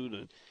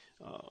attitude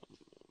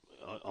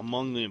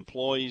among the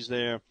employees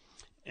there,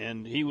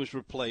 and he was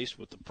replaced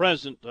with the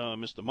present,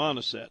 Mr.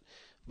 Monisset.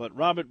 But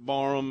Robert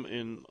Barham,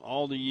 in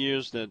all the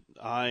years that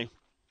I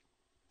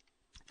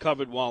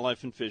covered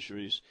wildlife and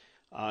fisheries,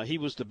 he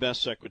was the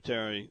best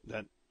secretary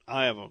that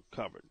I ever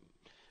covered.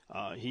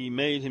 He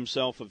made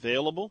himself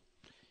available.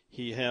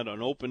 He had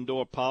an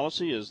open-door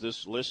policy, as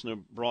this listener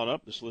brought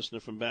up, this listener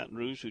from Baton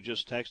Rouge who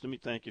just texted me.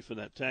 Thank you for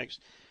that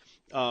text.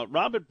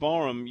 Robert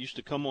Barham used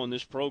to come on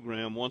this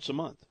program once a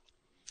month.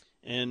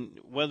 And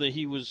whether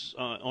he was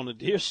on a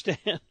deer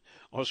stand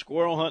or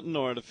squirrel hunting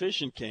or at a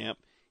fishing camp,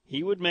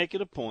 he would make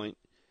it a point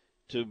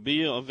to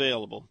be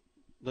available,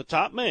 the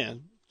top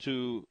man,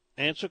 to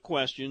answer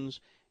questions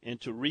and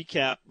to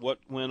recap what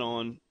went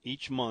on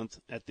each month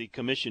at the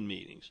commission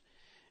meetings.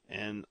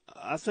 And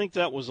I think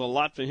that was a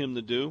lot for him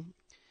to do.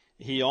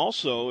 He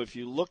also, if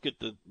you look at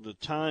the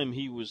time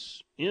he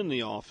was in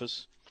the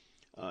office,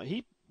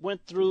 he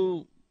went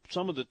through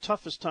some of the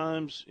toughest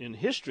times in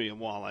history of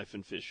wildlife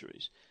and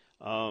fisheries.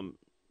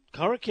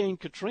 Hurricane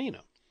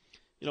Katrina,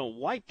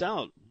 wiped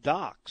out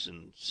docks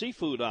and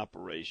seafood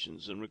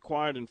operations and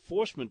required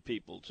enforcement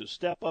people to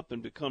step up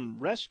and become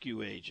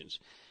rescue agents.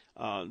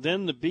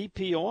 Then the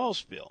BP oil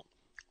spill,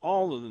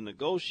 all of the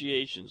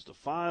negotiations, the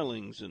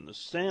filings and the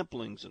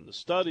samplings and the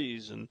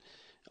studies and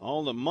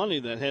all the money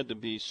that had to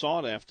be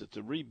sought after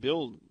to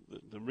rebuild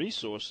the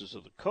resources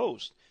of the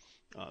coast.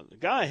 The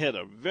guy had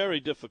a very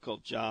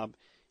difficult job.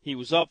 He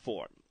was up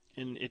for it.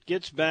 And it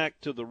gets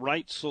back to the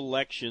right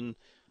selection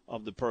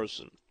of the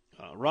person.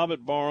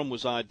 Robert Barham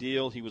was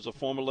ideal. He was a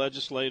former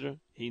legislator.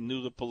 He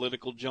knew the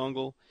political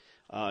jungle.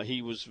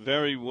 He was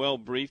very well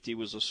briefed. He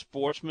was a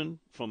sportsman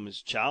from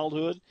his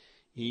childhood.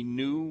 He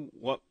knew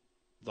what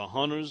the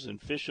hunters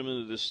and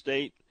fishermen of the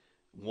state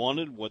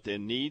wanted, what their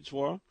needs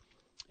were.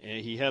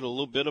 And he had a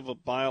little bit of a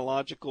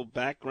biological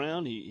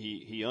background.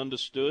 He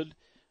understood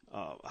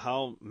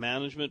how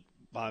management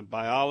by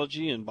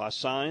biology and by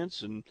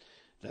science, and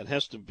that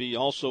has to be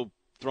also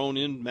thrown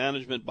in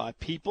management by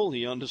people.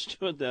 He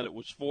understood that it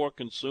was for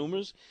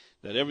consumers,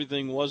 that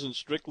everything wasn't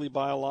strictly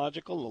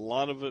biological. A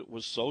lot of it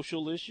was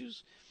social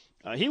issues.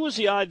 He was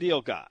the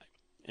ideal guy.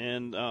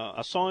 And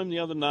I saw him the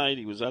other night.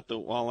 He was at the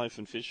Wildlife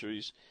and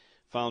Fisheries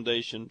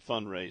Foundation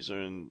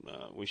fundraiser, and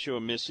we sure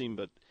miss him.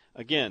 But,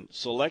 again,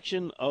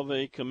 selection of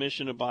a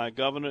commissioner by a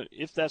governor,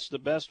 if that's the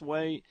best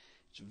way,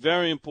 it's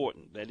very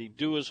important that he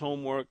do his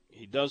homework.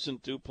 He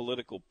doesn't do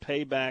political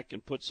payback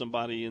and put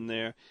somebody in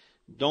there.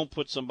 Don't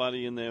put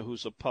somebody in there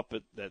who's a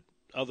puppet that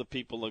other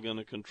people are going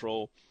to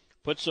control.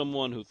 Put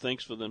someone who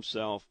thinks for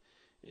themselves,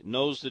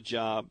 knows the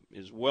job,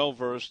 is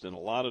well-versed in a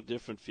lot of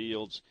different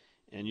fields,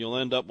 and you'll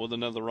end up with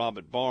another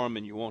Robert Barham,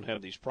 and you won't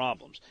have these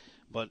problems.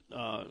 But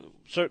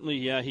certainly,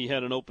 yeah, he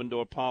had an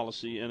open-door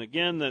policy. And,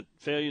 again, that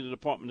failure of the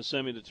department to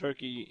send me the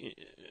turkey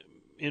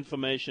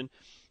information,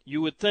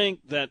 you would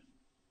think that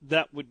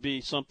that would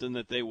be something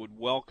that they would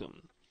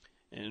welcome.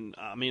 And,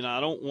 I mean, I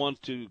don't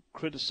want to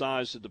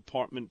criticize the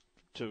department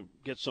to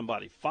get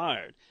somebody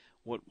fired.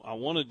 What I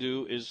want to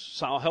do is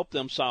help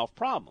them solve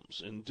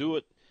problems and do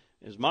it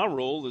as my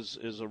role as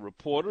a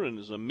reporter and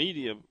as a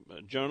media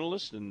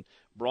journalist and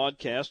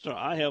broadcaster.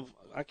 I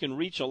can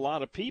reach a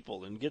lot of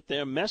people and get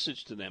their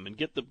message to them and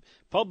get the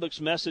public's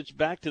message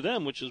back to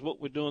them, which is what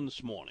we're doing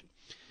this morning.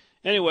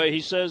 Anyway, he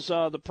says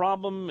the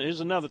problem is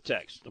another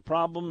text. The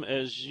problem,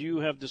 as you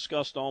have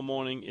discussed all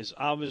morning, is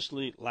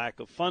obviously lack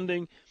of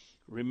funding.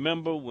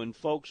 Remember, when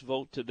folks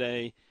vote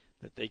today,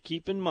 that they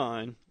keep in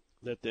mind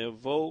that their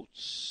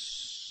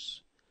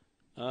votes,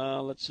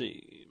 their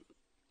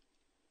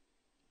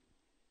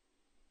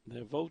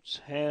votes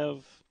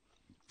have,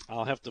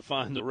 I'll have to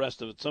find the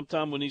rest of it.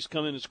 Sometime when these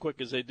come in as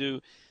quick as they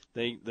do,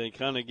 they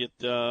kind of get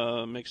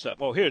mixed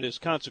up. Oh, here it is,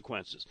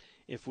 consequences.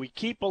 If we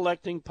keep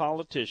electing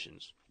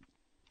politicians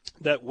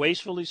that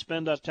wastefully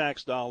spend our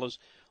tax dollars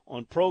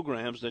on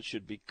programs that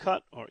should be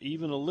cut or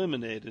even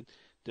eliminated,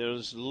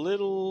 there's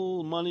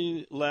little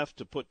money left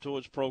to put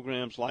towards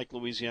programs like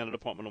Louisiana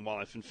Department of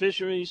Wildlife and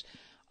Fisheries.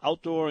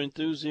 Outdoor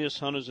enthusiasts,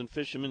 hunters and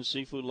fishermen,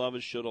 seafood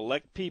lovers should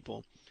elect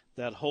people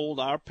that hold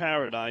our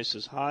paradise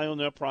as high on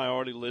their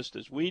priority list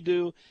as we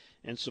do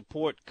and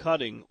support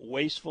cutting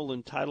wasteful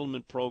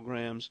entitlement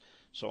programs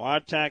so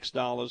our tax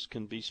dollars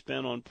can be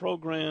spent on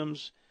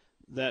programs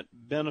that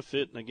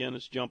benefit, and again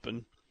it's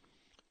jumping,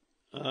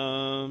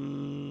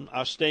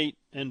 our state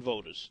and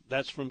voters.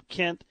 That's from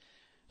Kent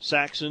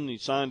Saxon. He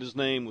signed his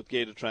name with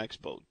Gator Tracks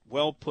Boat.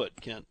 Well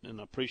put, Kent, and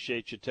I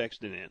appreciate you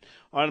texting in.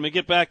 All right, let me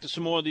get back to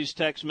some more of these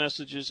text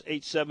messages.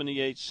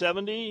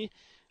 870-870.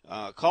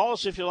 Call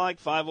us if you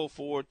like,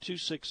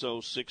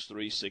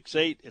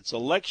 504-260-6368. It's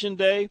Election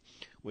Day.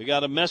 We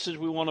got a message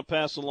we want to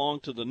pass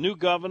along to the new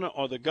governor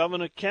or the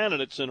governor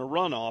candidates in a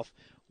runoff.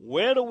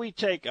 Where do we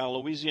take our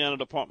Louisiana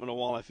Department of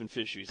Wildlife and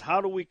Fisheries?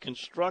 How do we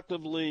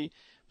constructively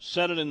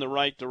set it in the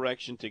right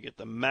direction to get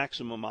the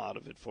maximum out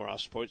of it for our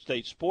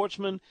state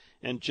sportsmen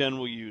and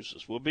general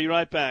users? We'll be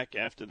right back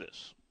after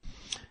this.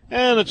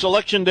 And it's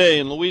Election Day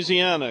in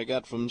Louisiana. I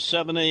got from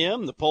 7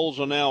 a.m. The polls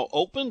are now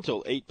open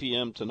till 8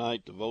 p.m.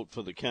 tonight to vote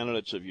for the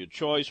candidates of your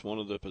choice. One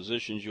of the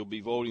positions you'll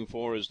be voting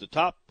for is the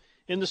top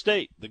in the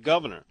state, the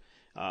governor.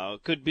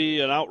 Could be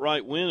an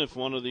outright win if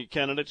one of the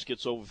candidates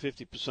gets over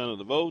 50% of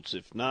the votes.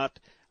 If not,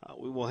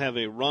 we will have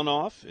a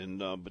runoff,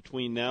 and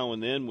between now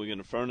and then, we're going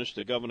to furnish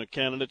the governor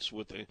candidates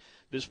with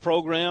this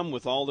program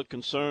with all the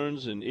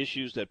concerns and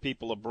issues that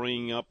people are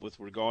bringing up with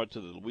regard to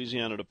the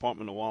Louisiana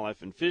Department of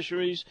Wildlife and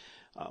Fisheries.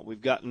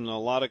 We've gotten a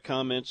lot of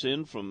comments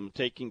in from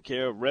taking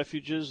care of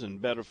refuges and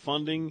better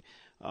funding,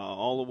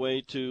 all the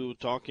way to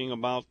talking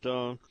about,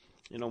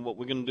 what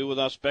we're going to do with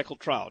our speckled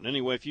trout.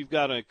 Anyway, if you've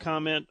got a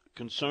comment,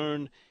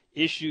 concern,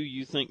 issue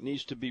you think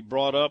needs to be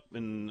brought up,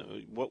 and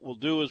what we'll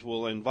do is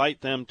we'll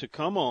invite them to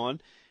come on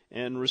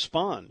and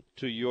respond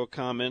to your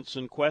comments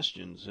and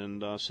questions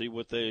and see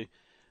what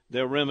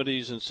their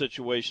remedies and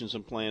situations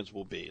and plans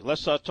will be.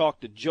 Let's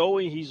talk to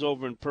Joey. He's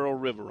over in Pearl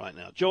River right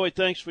now. Joey,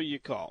 thanks for your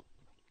call.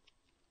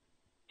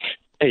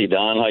 Hey,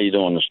 Don. How you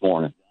doing this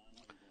morning?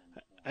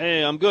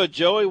 Hey, I'm good.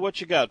 Joey, what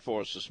you got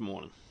for us this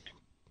morning?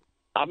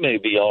 I may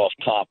be off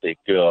topic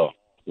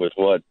with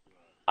what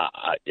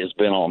has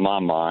been on my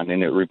mind,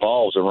 and it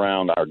revolves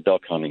around our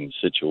duck hunting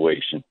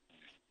situation.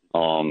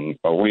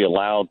 Are we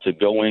allowed to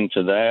go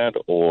into that,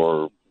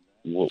 or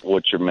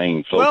what's your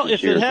main focus? Well, if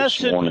here it has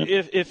this morning?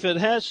 if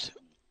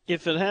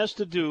it has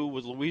to do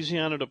with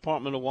Louisiana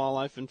Department of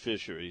Wildlife and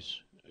Fisheries,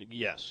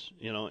 yes,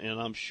 and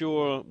I'm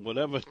sure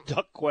whatever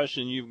duck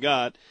question you've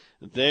got,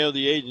 they are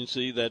the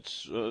agency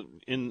that's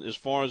in as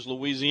far as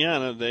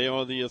Louisiana, they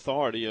are the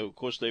authority. Of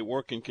course, they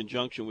work in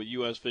conjunction with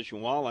U.S. Fish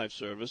and Wildlife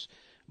Service,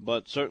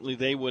 but certainly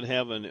they would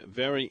have a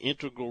very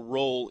integral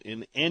role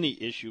in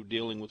any issue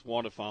dealing with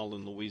waterfowl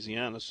in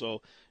Louisiana.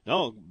 So,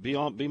 no, be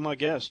my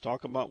guest.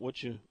 Talk about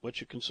what your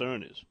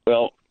concern is.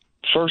 Well,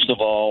 first of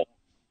all,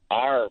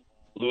 our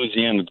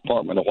Louisiana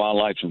Department of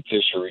Wildlife and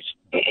Fisheries,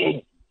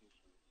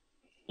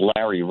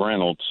 Larry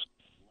Reynolds,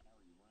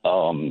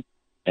 in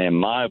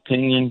my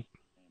opinion,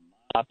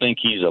 I think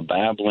he's a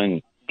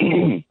babbling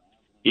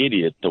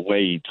idiot the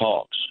way he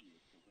talks.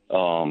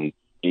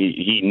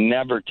 He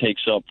never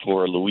takes up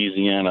for a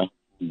Louisiana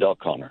duck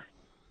hunter.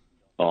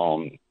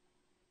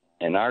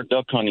 And our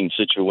duck hunting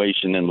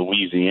situation in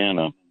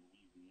Louisiana,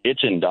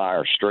 it's in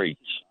dire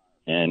straits.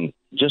 And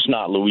just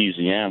not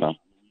Louisiana,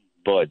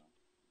 but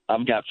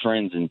I've got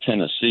friends in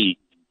Tennessee,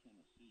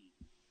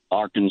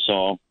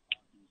 Arkansas,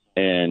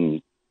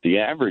 and the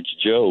average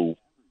Joe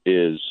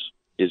is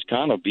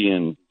kind of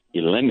being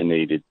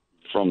eliminated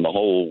from the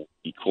whole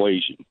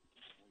equation.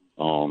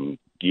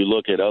 You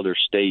look at other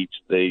states,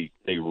 they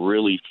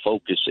really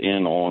focus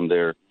in on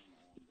their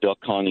duck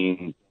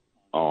hunting,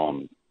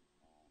 I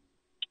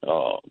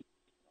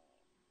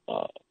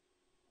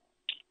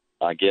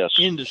guess,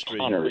 industry.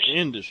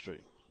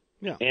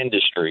 Yeah.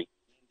 Industry.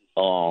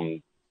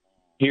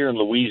 Here in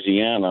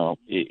Louisiana,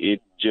 it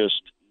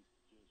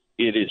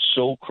is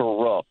so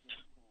corrupt.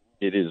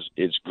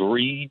 It's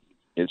greed,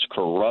 it's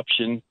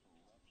corruption,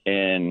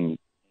 and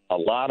a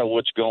lot of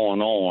what's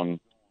going on,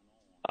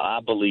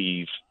 I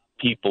believe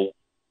people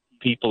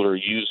are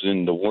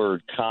using the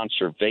word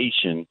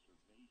conservation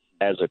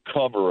as a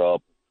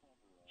cover-up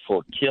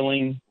for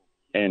killing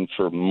and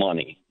for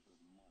money.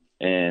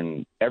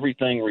 And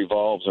everything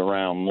revolves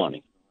around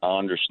money. I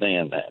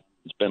understand that.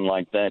 It's been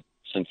like that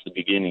since the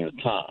beginning of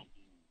time.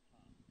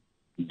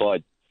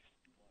 But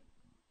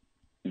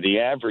the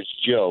average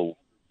Joe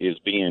is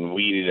being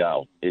weeded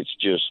out.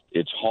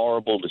 It's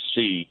horrible to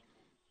see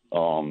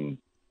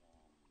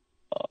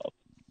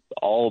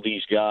all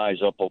these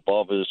guys up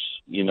above us,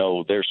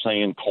 they're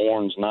saying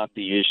corn's not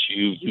the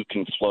issue. You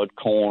can flood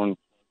corn.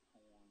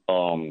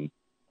 And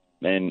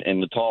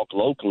the talk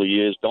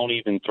locally is don't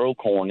even throw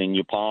corn in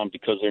your pond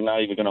because they're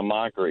not even going to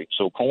migrate.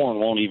 So corn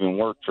won't even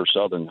work for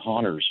southern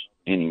hunters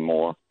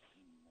anymore.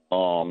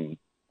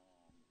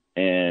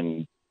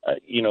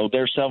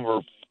 There's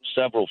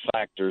several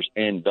factors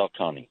in duck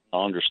hunting.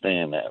 I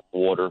understand that.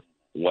 Water,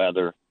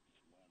 weather.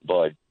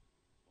 But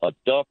a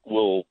duck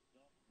will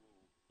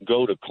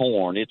go to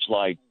corn. It's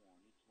like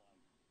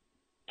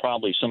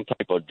probably some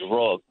type of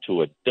drug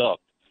to a duck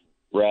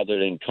rather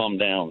than come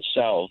down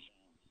south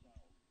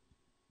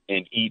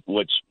and eat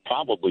what's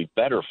probably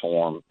better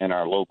for them in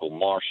our local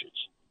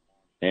marshes.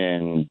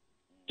 And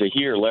to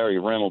hear Larry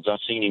Reynolds, I've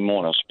seen him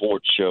on a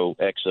sports show,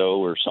 XO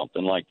or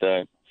something like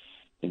that,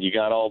 and you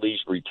got all these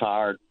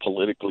retired,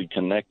 politically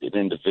connected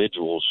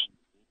individuals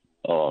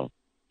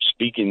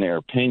speaking their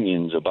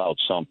opinions about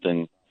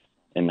something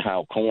and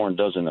how corn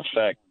doesn't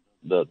affect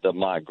the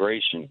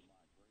migration.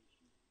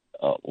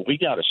 We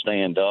got to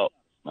stand up,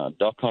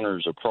 duck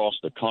hunters across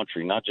the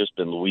country, not just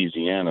in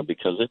Louisiana,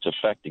 because it's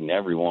affecting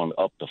everyone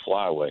up the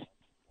flyway.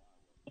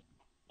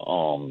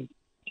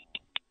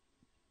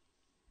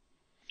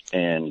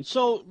 And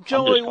so,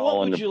 Joey, what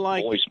would you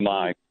like? Voice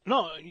my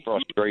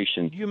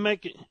frustration. You're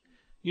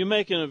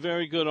making a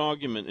very good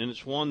argument, and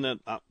it's one that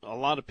a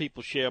lot of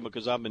people share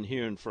because I've been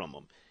hearing from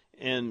them.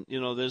 And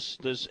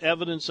there's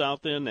evidence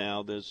out there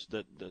now. There's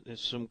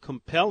some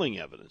compelling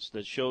evidence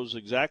that shows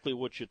exactly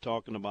what you're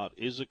talking about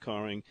is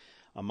occurring,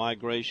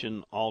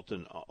 an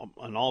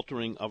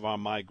altering of our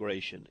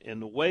migration.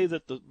 And the way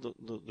that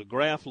the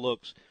graph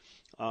looks,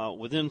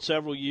 within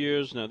several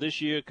years, now this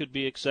year could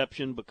be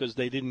exception because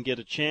they didn't get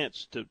a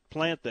chance to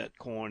plant that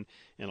corn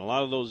in a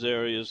lot of those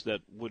areas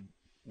that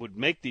would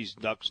make these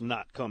ducks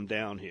not come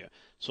down here.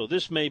 So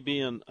this may be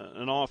an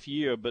off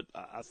year, but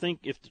I think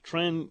if the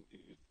trend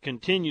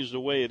continues the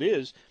way it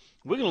is,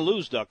 we're going to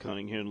lose duck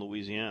hunting here in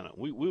Louisiana.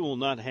 We will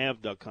not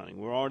have duck hunting.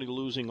 We're already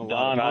losing a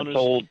lot of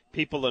hunters.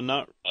 People are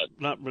not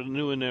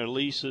renewing their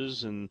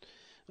leases, and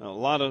a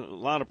lot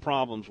of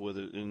problems with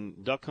it.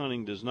 And duck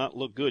hunting does not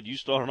look good. You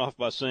started off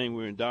by saying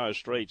we're in dire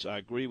straits. I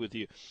agree with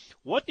you.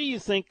 What do you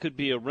think could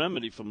be a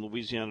remedy from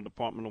Louisiana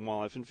Department of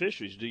Wildlife and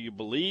Fisheries? Do you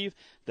believe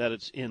that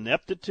it's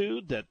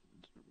ineptitude, that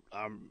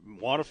our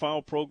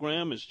waterfowl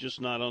program is just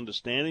not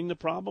understanding the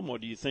problem, or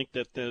do you think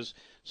that there's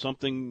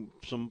something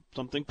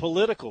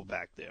political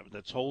back there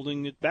that's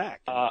holding it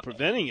back,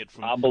 preventing it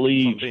from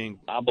being?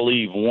 I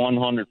believe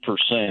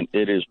 100%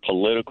 it is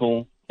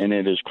political and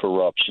it is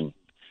corruption.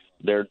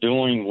 They're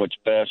doing what's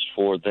best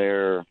for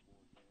their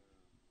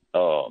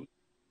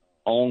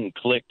own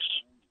clicks,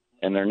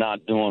 and they're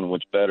not doing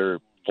what's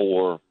better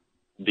for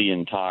the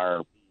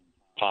entire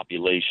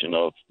population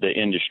of the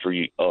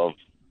industry of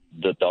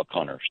the duck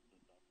hunters.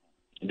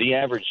 The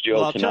average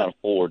Joe cannot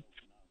afford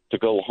to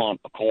go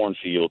hunt a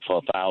cornfield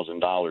for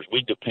 $1,000.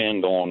 We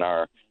depend on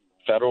our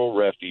federal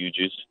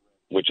refuges,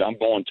 which I'm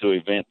going to an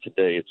event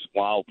today. It's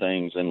Wild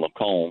Things in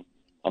Lacombe.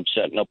 I'm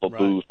setting up a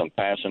booth. I'm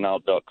passing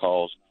out duck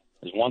calls.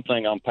 There's one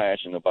thing I'm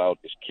passionate about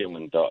is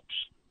killing ducks.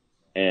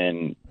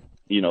 And,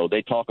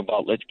 they talk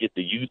about let's get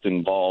the youth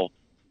involved.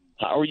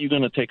 How are you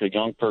going to take a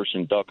young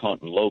person duck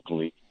hunting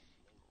locally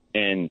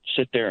and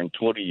sit there and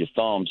twiddle your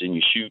thumbs and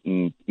you're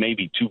shooting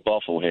maybe 2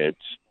 buffalo heads?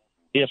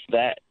 If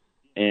that,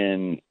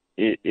 and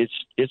it's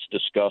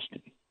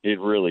disgusting. It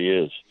really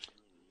is.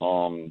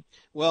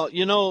 Well,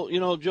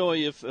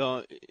 Joey, if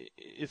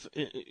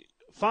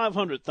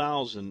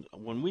 500,000,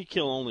 when we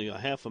kill only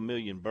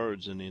 500,000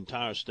 birds in the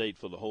entire state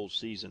for the whole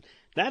season,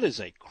 that is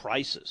a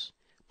crisis.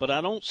 But I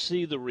don't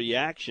see the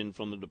reaction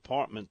from the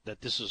department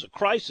that this is a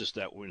crisis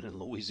that we're in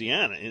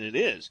Louisiana, and it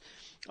is.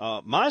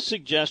 My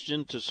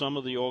suggestion to some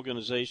of the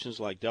organizations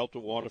like Delta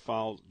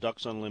Waterfowl,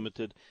 Ducks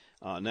Unlimited,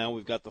 now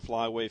we've got the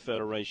Flyway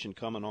Federation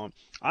coming on.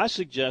 I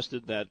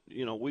suggested that,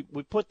 we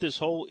put this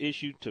whole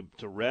issue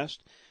to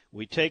rest.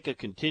 We take a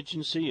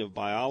contingency of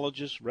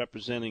biologists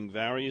representing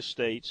various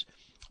states,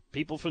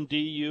 people from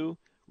DU,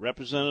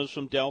 representatives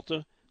from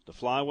Delta, the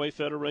Flyway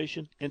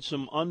Federation, and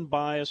some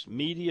unbiased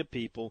media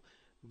people.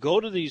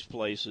 Go to these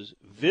places,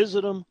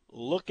 visit them,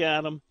 look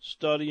at them,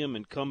 study them,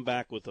 and come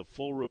back with a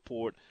full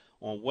report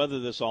on whether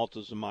this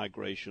alters the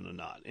migration or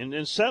not, and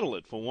then settle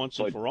it for once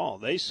and for all.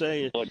 They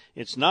say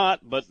it's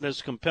not, but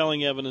there's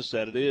compelling evidence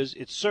that it is.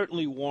 It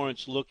certainly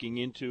warrants looking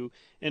into,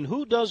 and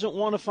who doesn't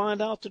want to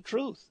find out the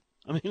truth?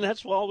 I mean,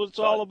 that's what it's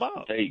all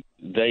about. They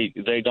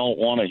don't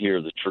want to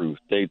hear the truth.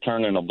 They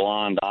turn in a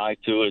blind eye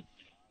to it,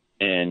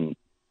 and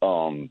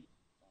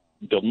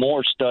the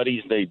more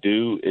studies they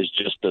do is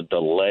just a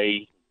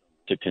delay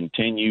to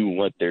continue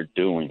what they're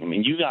doing. I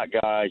mean, you got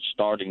guys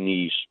starting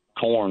these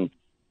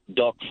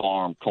duck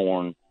farm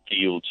corn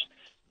fields,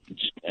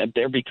 and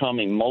they're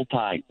becoming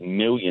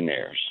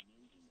multi-millionaires.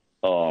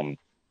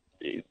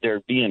 They're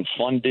being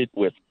funded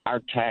with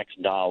our tax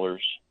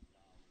dollars,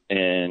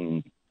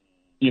 and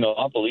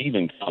I believe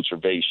in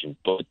conservation,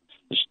 but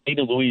the state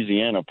of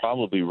Louisiana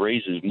probably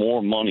raises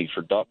more money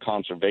for duck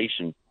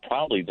conservation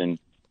probably than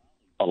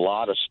a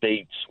lot of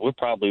states. We're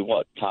probably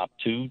top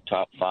 2,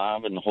 top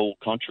 5 in the whole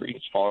country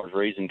as far as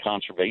raising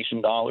conservation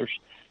dollars.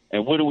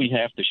 And what do we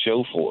have to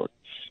show for it?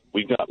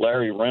 We've got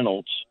Larry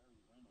Reynolds.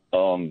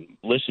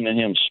 Listen to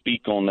him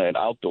speak on that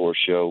outdoor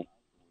show.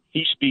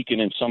 He's speaking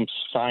in some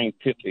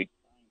scientific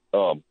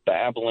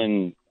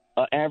babbling.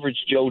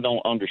 Average Joe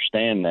don't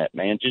understand that,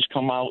 man. Just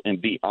come out and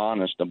be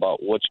honest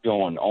about what's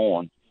going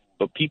on.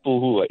 But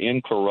people who are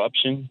in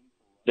corruption,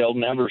 they'll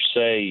never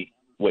say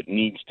what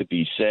needs to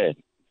be said.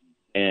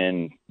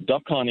 And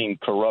duck hunting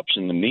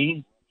corruption to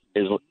me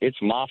it's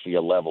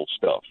mafia level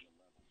stuff.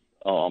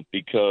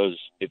 Because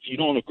if you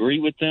don't agree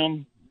with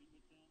them,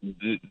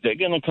 they're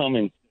going to come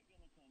in.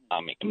 I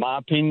mean, in my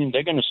opinion,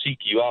 they're going to seek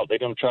you out. They're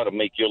going to try to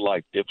make your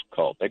life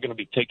difficult. They're going to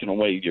be taking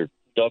away your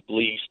duck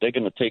lease. They're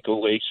going to take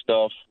away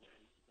stuff.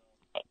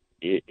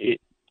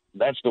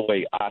 That's the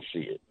way I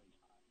see it.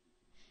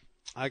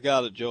 I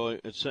got it,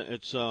 Joey.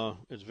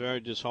 It's very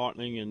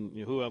disheartening, and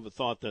whoever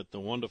thought that the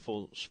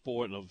wonderful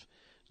sport of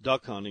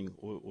duck hunting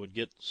would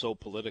get so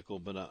political,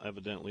 but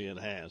evidently it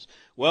has.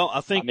 Well,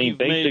 I think you've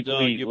made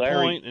your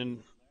point,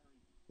 and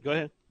go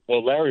ahead.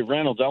 Well, Larry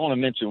Reynolds, I want to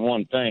mention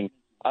one thing.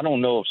 I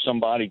don't know if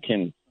somebody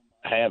can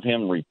have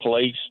him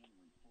replaced.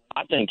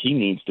 I think he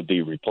needs to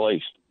be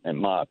replaced, in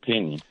my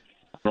opinion.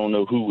 I don't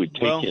know who would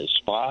take his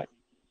spot,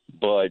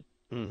 but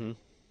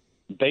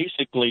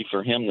basically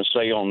for him to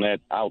say on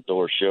that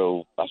outdoor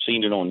show, I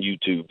seen it on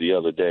YouTube the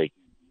other day,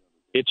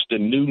 It's the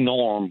new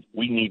norm.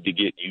 We need to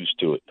get used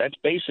to it. That's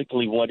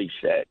basically what he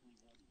said.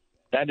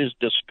 That is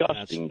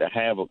disgusting to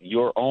have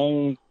your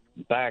own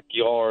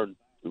backyard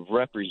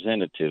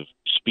representative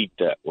speak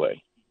that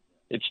way.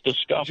 It's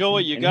disgusting.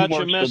 Joey, you got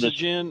your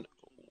message in.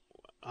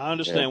 I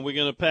understand. Yeah. We're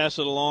going to pass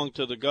it along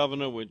to the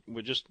governor.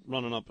 We're just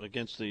running up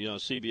against the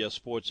CBS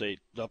Sports 8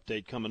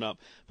 update coming up.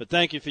 But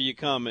thank you for your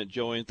comment,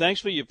 Joey, and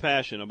thanks for your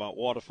passion about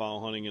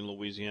waterfowl hunting in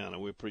Louisiana.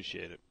 We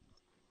appreciate it.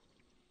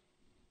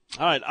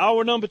 All right,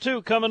 hour number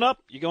 2 coming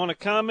up. You going to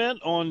comment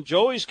on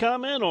Joey's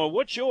comment, or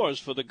what's yours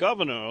for the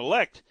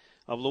governor-elect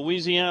of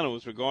Louisiana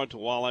with regard to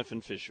wildlife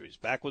and fisheries?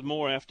 Back with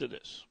more after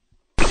this.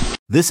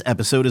 This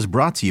episode is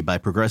brought to you by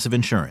Progressive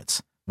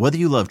Insurance. Whether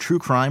you love true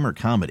crime or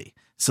comedy,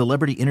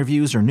 celebrity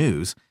interviews or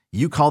news,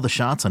 you call the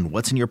shots on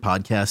what's in your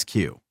podcast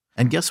queue.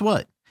 And guess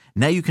what?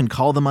 Now you can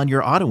call them on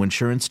your auto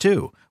insurance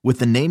too with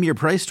the Name Your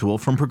Price tool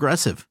from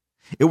Progressive.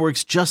 It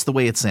works just the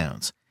way it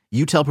sounds.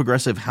 You tell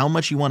Progressive how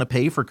much you want to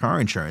pay for car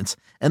insurance,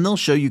 and they'll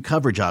show you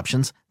coverage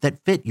options that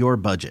fit your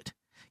budget.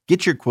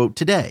 Get your quote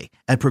today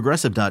at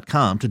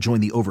Progressive.com to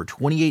join the over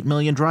 28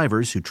 million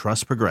drivers who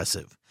trust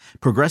Progressive.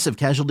 Progressive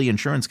Casualty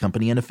Insurance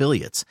Company and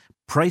Affiliates.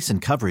 Price and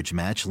coverage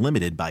match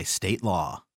limited by state law.